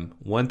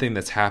one thing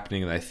that's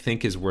happening that I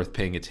think is worth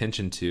paying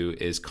attention to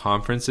is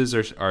conferences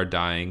are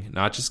dying,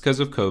 not just because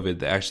of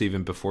COVID. Actually,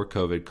 even before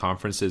COVID,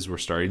 conferences were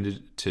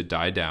starting to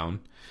die down.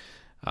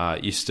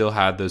 You still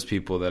had those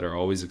people that are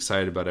always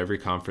excited about every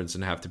conference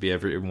and have to be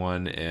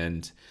everyone.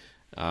 And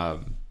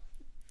I'll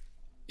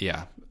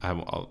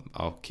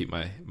keep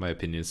my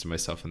opinions to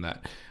myself in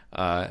that.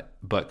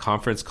 But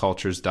conference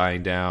culture is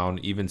dying down.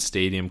 Even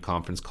stadium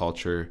conference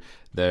culture,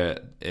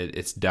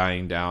 it's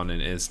dying down,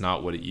 and it's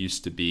not what it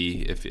used to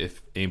be.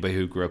 If anybody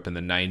who grew up in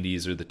the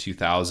 90s or the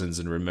 2000s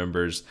and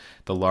remembers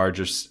the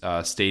larger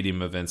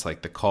stadium events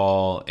like the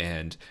Call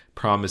and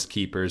Promise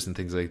Keepers and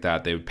things like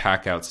that, they would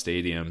pack out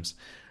stadiums.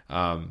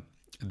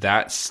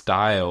 That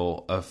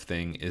style of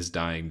thing is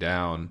dying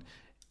down,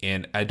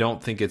 and I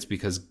don't think it's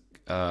because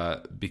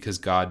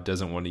God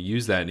doesn't want to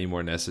use that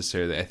anymore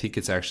necessarily. I think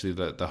it's actually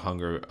the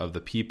hunger of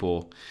the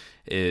people.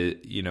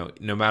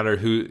 No matter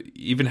who,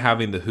 even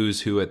having the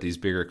who's who at these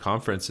bigger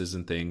conferences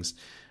and things,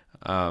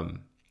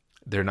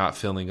 they're not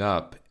filling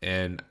up.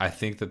 And I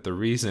think that the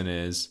reason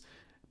is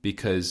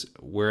because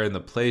we're in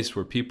the place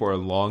where people are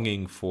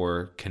longing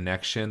for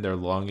connection. They're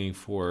longing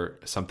for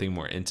something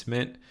more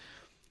intimate.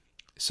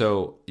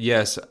 So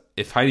yes,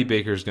 if Heidi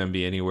Baker is going to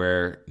be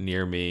anywhere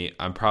near me,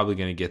 I'm probably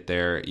going to get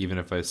there, even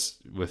if it's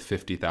with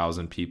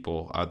 50,000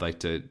 people. I'd like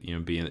to,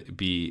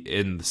 be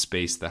in the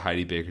space that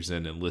Heidi Baker's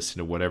in and listen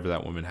to whatever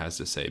that woman has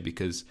to say,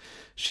 because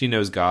she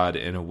knows God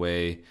in a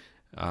way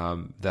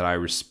that I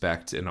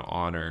respect and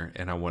honor,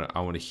 and I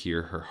want to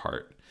hear her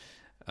heart.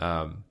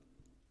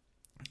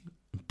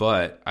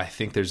 But I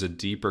think there's a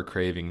deeper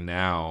craving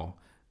now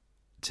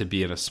to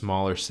be in a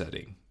smaller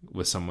setting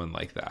with someone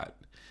like that.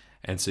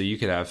 And so you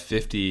could have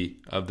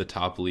 50 of the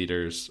top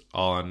leaders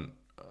all on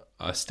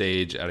a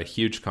stage at a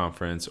huge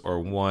conference, or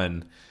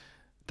one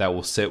that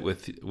will sit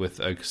with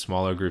a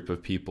smaller group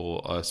of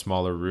people, a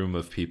smaller room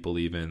of people,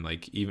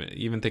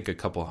 even think a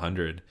couple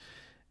hundred.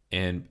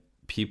 And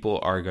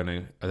people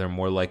they're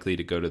more likely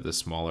to go to the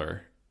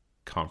smaller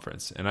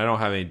conference. And I don't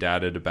have any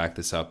data to back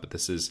this up, but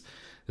this is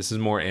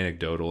more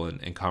anecdotal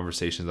and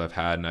conversations I've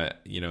had. And I,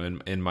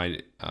 in my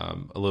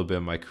a little bit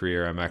of my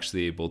career, I'm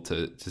actually able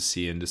to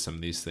see into some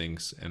of these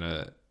things in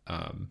a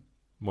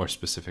more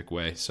specific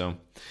way. So,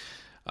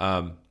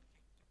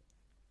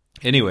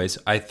 anyways,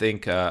 I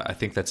think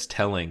that's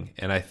telling,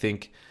 and I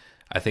think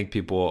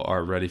people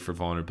are ready for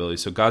vulnerability.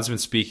 So God's been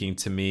speaking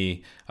to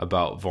me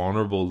about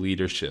vulnerable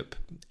leadership,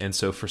 and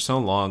so for so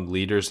long,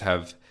 leaders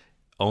have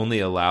only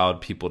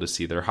allowed people to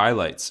see their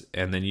highlights,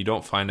 and then you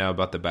don't find out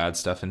about the bad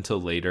stuff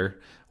until later,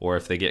 or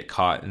if they get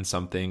caught in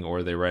something,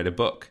 or they write a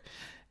book.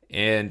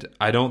 And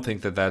I don't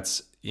think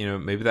that's,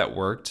 maybe that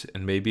worked,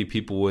 and maybe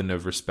people wouldn't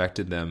have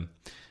respected them.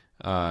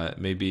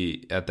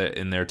 Maybe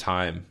in their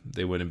time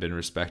they wouldn't have been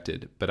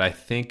respected. But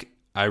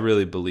I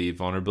really believe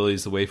vulnerability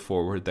is the way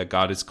forward, that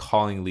God is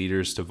calling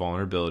leaders to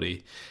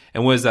vulnerability.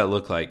 And what does that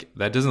look like?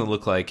 That doesn't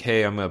look like,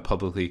 hey, I'm going to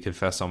publicly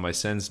confess all my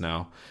sins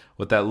now.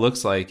 What that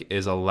looks like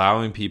is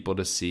allowing people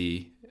to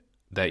see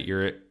that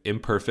you're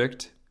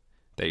imperfect,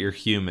 that you're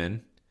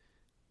human,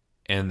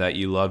 and that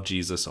you love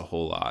Jesus a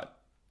whole lot.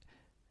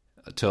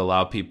 To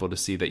allow people to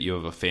see that you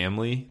have a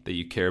family, that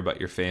you care about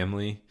your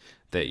family,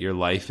 that your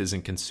life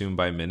isn't consumed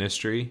by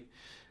ministry.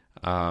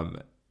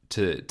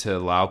 To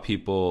allow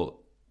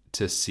people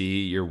to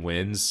see your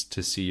wins,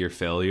 to see your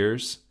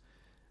failures.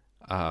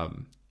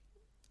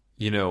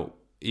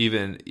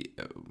 Even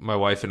my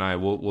wife and I,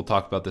 we'll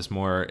talk about this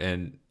more,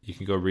 and you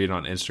can go read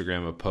on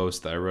Instagram a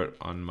post that I wrote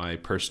on my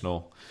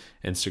personal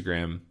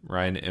Instagram,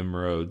 Ryan M.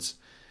 Rhodes.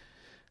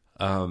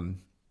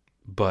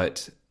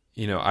 But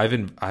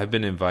I've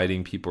been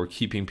inviting people or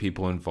keeping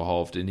people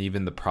involved in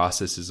even the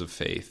processes of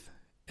faith.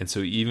 And so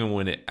even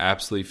when it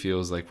absolutely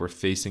feels like we're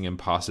facing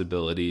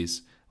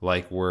impossibilities,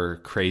 like we're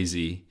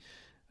crazy,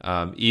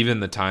 even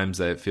the times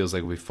that it feels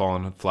like we've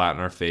fallen flat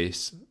on our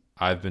face,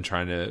 I've been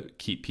trying to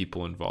keep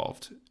people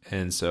involved.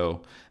 And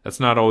so that's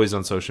not always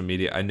on social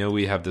media. I know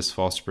we have this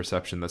false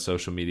perception that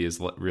social media is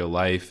real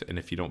life, and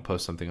if you don't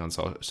post something on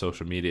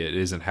social media, it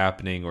isn't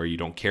happening, or you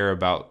don't care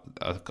about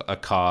a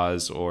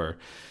cause, or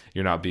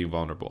you're not being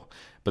vulnerable.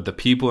 But the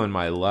people in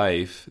my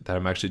life that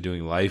I'm actually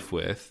doing life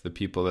with, the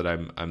people that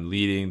I'm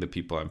leading, the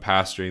people I'm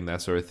pastoring,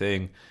 that sort of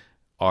thing,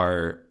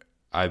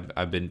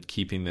 I've been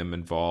keeping them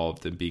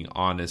involved and being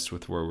honest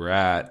with where we're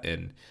at,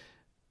 and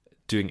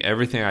doing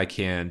everything I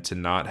can to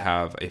not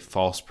have a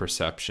false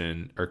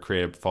perception or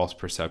create a false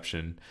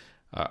perception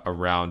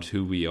around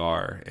who we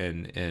are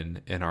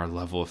and our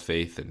level of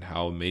faith and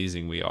how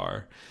amazing we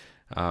are.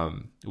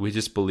 We've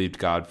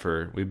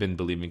been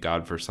believing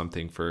God for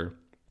something for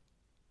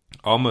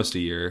almost a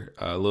year,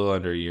 a little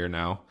under a year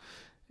now,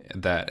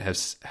 that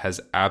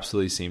has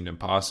absolutely seemed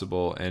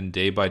impossible, and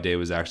day by day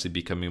was actually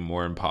becoming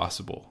more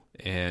impossible.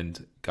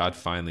 And God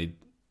finally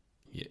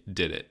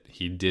did it.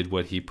 He did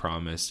what he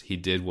promised. He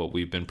did what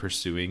we've been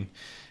pursuing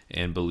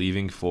and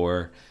believing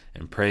for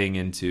and praying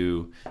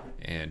into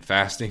and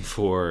fasting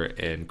for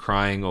and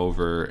crying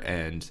over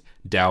and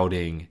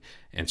doubting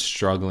and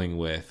struggling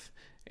with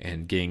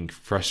and getting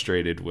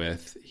frustrated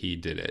with. He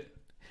did it.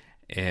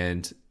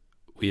 And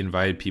we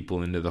invited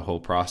people into the whole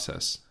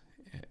process,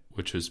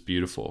 which was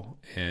beautiful.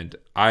 And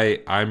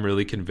I'm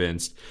really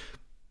convinced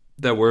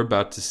that we're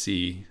about to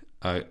see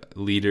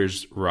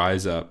leaders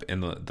rise up,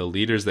 and the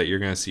leaders that you're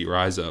going to see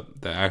rise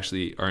up that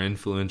actually are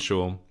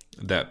influential,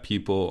 that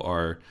people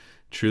are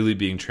truly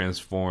being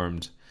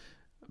transformed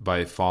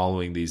by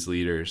following these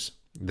leaders.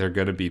 They're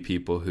going to be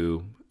people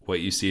who,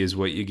 what you see is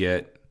what you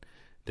get.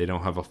 They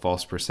don't have a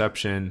false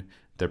perception.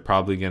 They're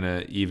probably going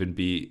to even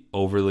be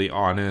overly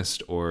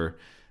honest, or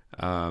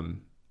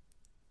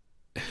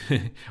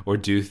or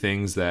do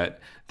things that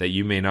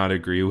you may not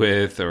agree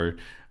with, or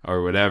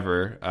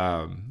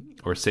whatever,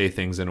 or say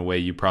things in a way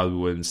you probably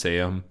wouldn't say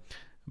them,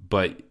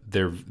 but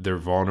they're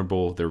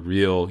vulnerable, they're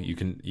real.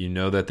 You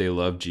know that they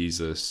love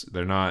Jesus.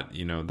 They're not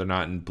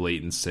in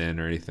blatant sin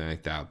or anything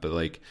like that. But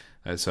like,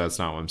 so that's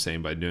not what I'm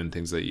saying by doing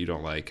things that you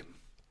don't like.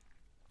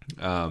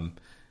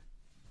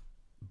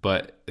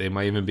 But they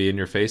might even be in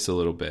your face a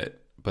little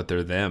bit, but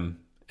they're them,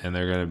 and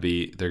they're gonna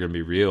be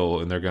real,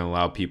 and they're gonna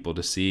allow people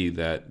to see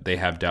that they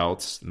have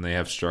doubts and they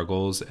have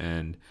struggles,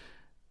 and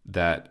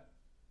that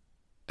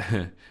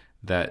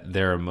that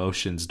their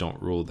emotions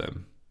don't rule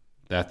them,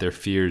 that their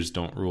fears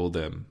don't rule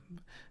them,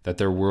 that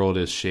their world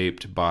is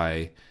shaped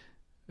by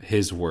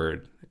his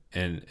word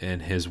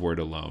and his word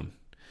alone,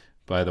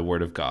 by the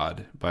word of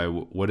God, by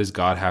what does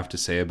God have to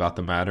say about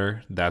the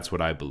matter. That's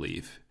what I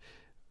believe,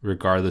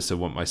 regardless of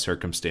what my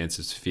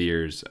circumstances,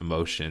 fears,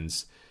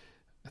 emotions,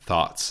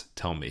 thoughts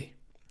tell me.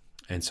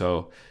 And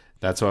so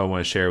that's what I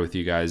want to share with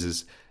you guys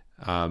is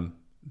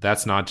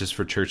that's not just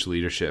for church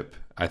leadership.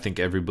 I think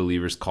every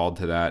believer is called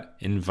to that.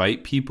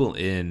 Invite people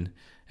in,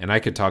 and I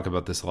could talk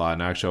about this a lot,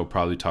 and actually I'll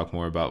probably talk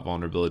more about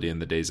vulnerability in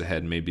the days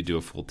ahead, maybe do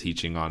a full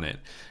teaching on it.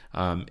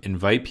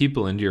 Invite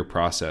people into your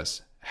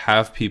process.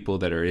 Have people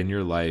that are in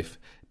your life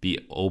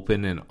be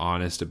open and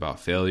honest about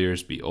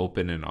failures, be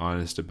open and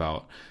honest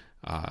about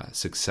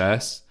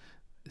success.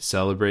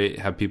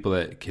 Have people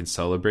that can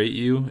celebrate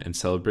you and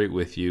celebrate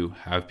with you.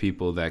 Have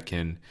people that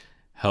can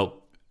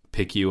help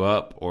pick you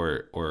up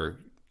or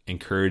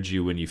encourage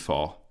you when you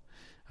fall.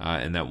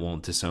 And that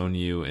won't disown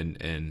you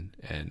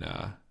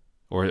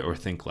or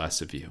think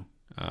less of you.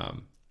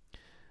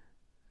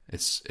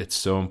 It's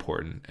so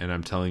important, and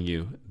I'm telling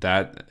you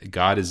that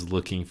God is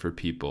looking for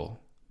people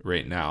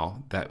right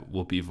now that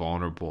will be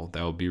vulnerable,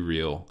 that will be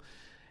real,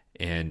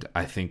 and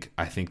I think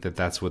that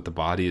that's what the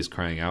body is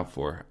crying out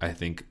for. I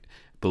think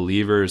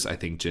believers, I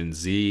think Gen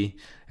Z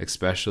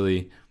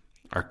especially,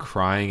 are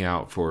crying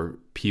out for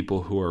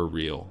people who are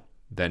real,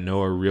 that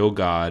know a real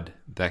God,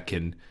 that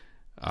can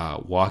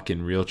walk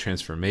in real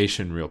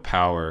transformation, real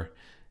power,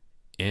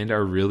 and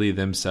are really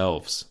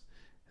themselves,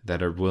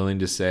 that are willing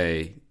to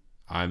say,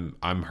 I'm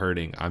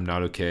hurting, I'm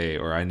not okay,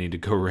 or I need to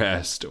go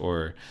rest,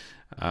 or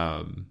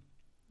I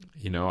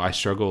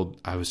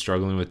was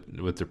struggling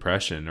with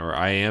depression, or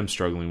I am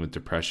struggling with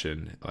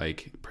depression,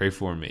 like pray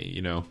for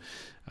me,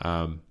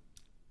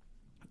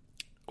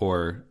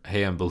 or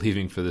hey, I'm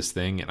believing for this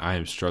thing and I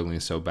am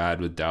struggling so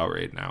bad with doubt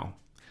right now.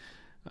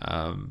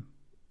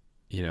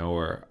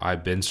 Or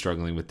I've been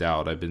struggling with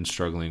doubt. I've been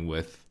struggling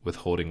with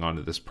holding on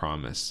to this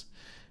promise.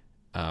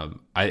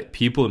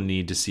 People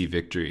need to see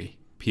victory.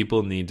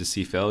 People need to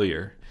see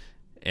failure,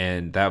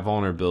 and that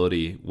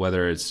vulnerability,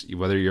 whether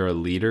you're a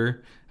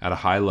leader at a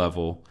high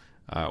level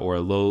or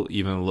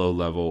even a low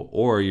level,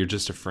 or you're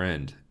just a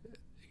friend,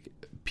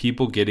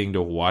 people getting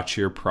to watch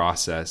your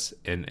process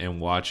and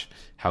watch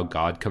how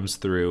God comes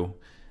through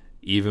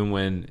even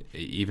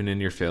in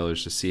your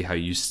failures, to see how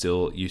you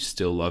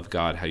still love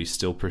God, how you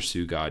still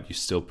pursue God, you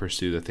still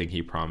pursue the thing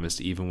he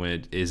promised, even when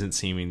it isn't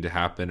seeming to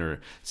happen or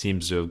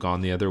seems to have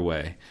gone the other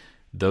way.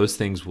 Those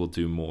things will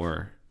do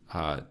more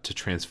to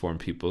transform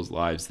people's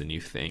lives than you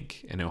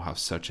think, and it'll have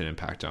such an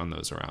impact on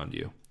those around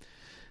you.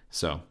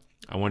 So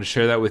I want to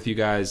share that with you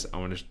guys. I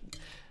want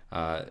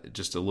to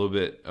just a little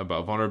bit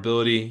about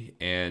vulnerability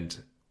and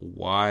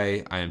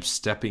why I am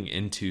stepping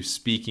into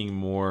speaking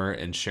more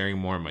and sharing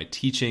more of my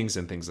teachings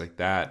and things like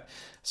that.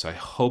 So I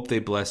hope they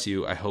bless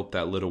you. I hope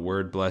that little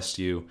word blessed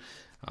you.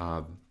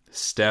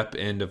 Step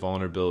into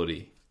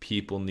vulnerability.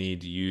 People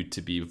need you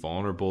to be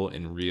vulnerable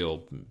and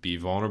real. Be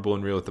vulnerable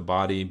and real with the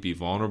body. Be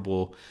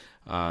vulnerable.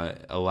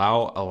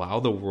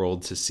 Allow the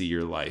world to see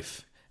your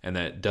life. And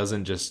that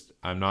doesn't just,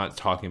 I'm not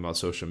talking about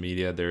social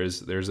media.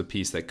 There's a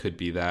piece that could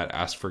be that.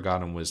 Ask for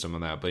God and wisdom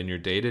on that. But in your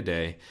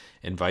day-to-day,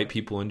 invite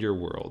people into your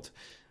world.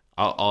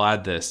 I'll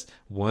add this.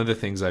 One of the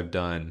things I've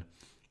done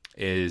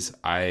is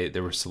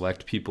there were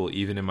select people,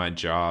 even in my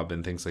job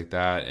and things like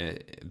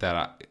that,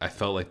 that I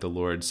felt like the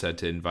Lord said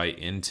to invite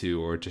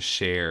into or to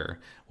share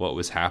what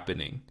was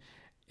happening.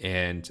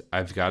 And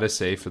I've got to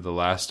say, for the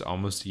last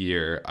almost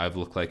year, I've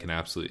looked like an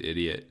absolute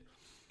idiot.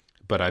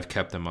 But I've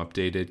kept them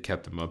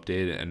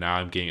updated, and now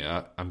I'm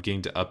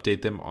getting to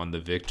update them on the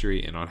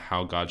victory and on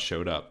how God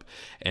showed up.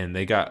 And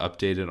they got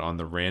updated on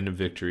the random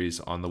victories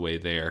on the way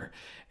there,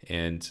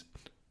 and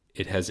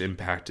it has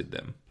impacted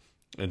them.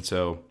 And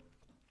so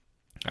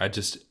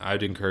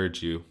I'd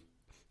encourage you,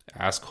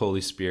 ask Holy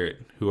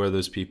Spirit, who are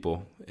those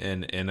people?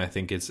 And I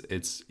think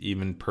it's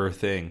even per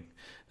thing.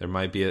 There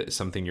might be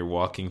something you're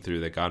walking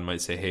through that God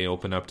might say, hey,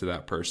 open up to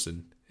that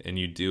person, and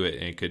you do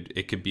it, and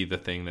it could be the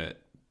thing that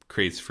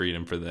creates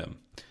freedom for them.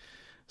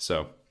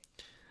 So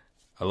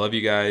I love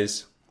you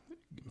guys.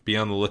 Be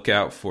on the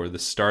lookout for the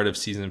start of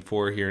season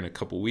 4 here in a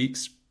couple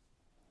weeks.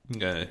 I'm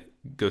going to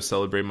go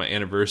celebrate my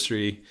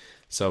anniversary,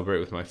 celebrate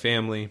with my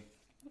family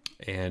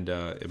and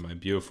my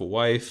beautiful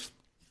wife,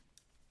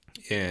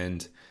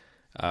 and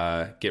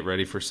get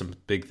ready for some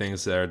big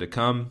things that are to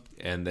come.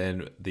 And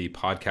then the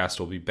podcast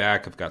will be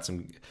back. I've got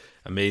some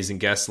amazing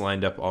guests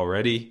lined up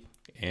already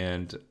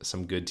and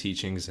some good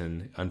teachings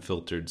and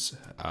unfiltereds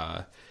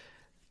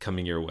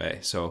coming your way.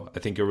 So I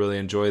think you'll really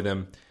enjoy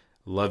them.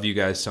 Love you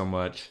guys so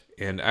much.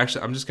 And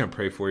actually, I'm just going to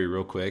pray for you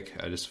real quick.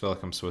 I just feel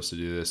like I'm supposed to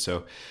do this.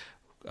 So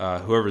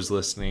whoever's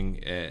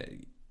listening,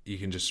 you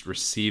can just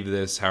receive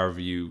this however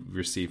you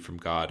receive from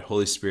God.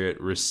 Holy Spirit,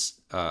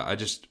 I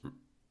just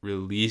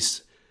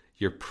release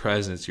your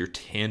presence, your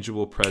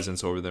tangible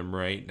presence over them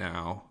right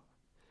now.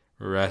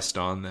 Rest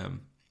on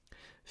them.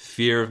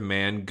 Fear of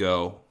man,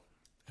 go.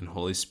 And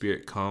Holy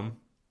Spirit, come.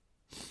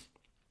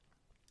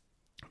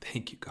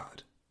 Thank you,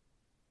 God.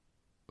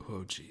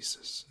 Oh,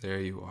 Jesus. There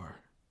you are.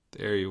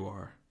 There you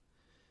are.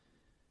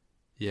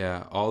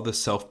 Yeah, all the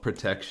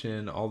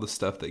self-protection, all the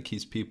stuff that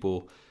keeps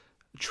people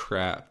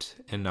trapped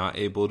and not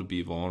able to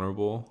be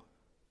vulnerable,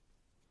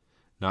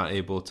 not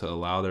able to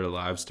allow their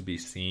lives to be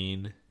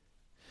seen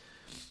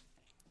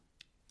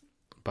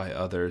by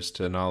others,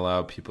 to not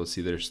allow people to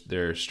see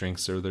their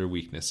strengths or their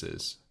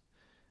weaknesses.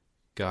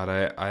 God,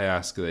 I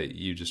ask that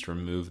you just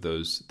remove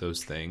those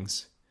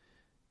things.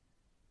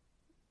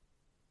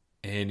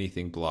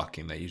 Anything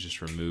blocking that, you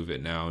just remove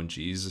it now in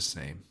Jesus'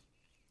 name.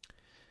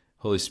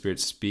 Holy Spirit,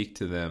 speak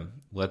to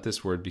them. Let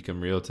this word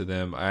become real to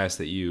them. I ask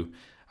that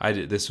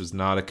this was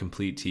not a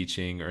complete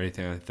teaching or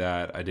anything like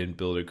that. I didn't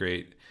build a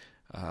great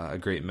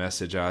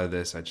message out of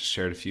this. I just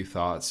shared a few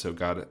thoughts. So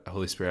God,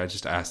 Holy Spirit, I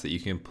just ask that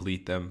you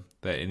complete them,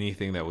 that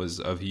anything that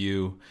was of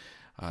you,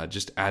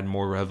 just add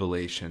more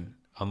revelation,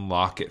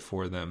 unlock it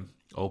for them,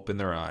 open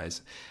their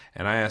eyes.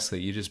 And I ask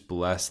that you just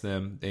bless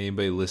them.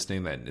 Anybody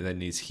listening that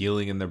needs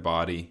healing in their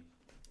body,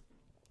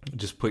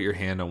 just put your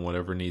hand on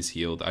whatever needs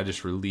healed. I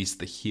just release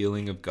the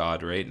healing of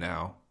God right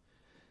now.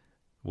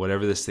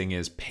 Whatever this thing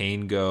is,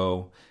 pain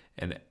go,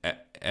 and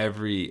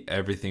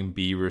everything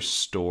be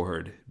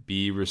restored.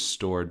 Be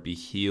restored, be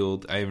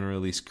healed. I even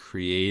release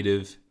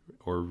creative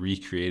or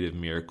recreative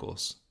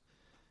miracles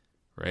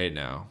right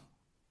now.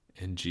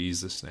 In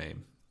Jesus'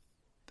 name.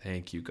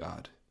 Thank you,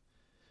 God.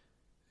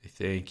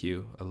 Thank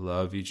you. I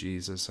love you,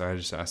 Jesus. I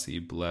just ask that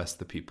you bless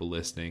the people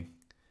listening. In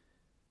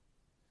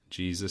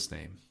Jesus'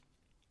 name.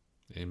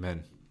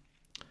 Amen.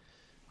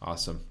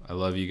 Awesome. I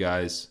love you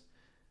guys.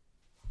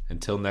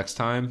 Until next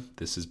time,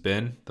 this has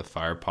been the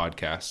Fire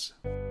Podcast.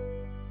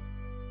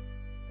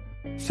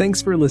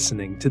 Thanks for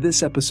listening to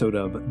this episode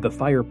of the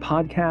Fire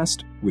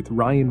Podcast with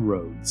Ryan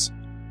Rhodes.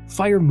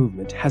 Fire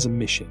Movement has a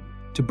mission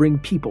to bring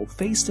people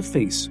face to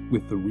face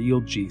with the real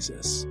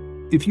Jesus.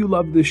 If you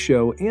love this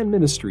show and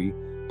ministry,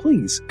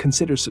 please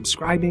consider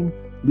subscribing,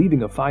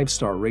 leaving a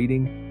 5-star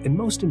rating, and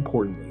most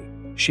importantly,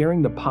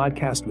 sharing the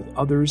podcast with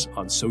others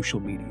on social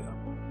media.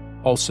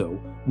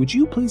 Also, would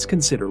you please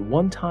consider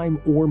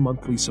one-time or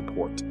monthly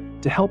support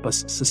to help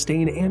us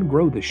sustain and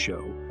grow this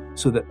show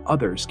so that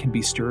others can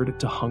be stirred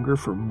to hunger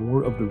for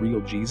more of the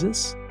real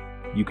Jesus?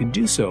 You can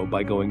do so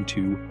by going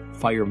to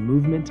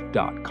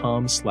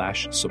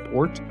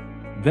firemovement.com/support,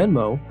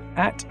 Venmo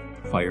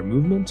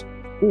 @firemovement,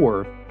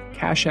 or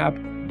Cash App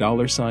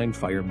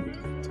 $Fire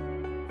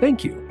Movement.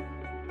 Thank you.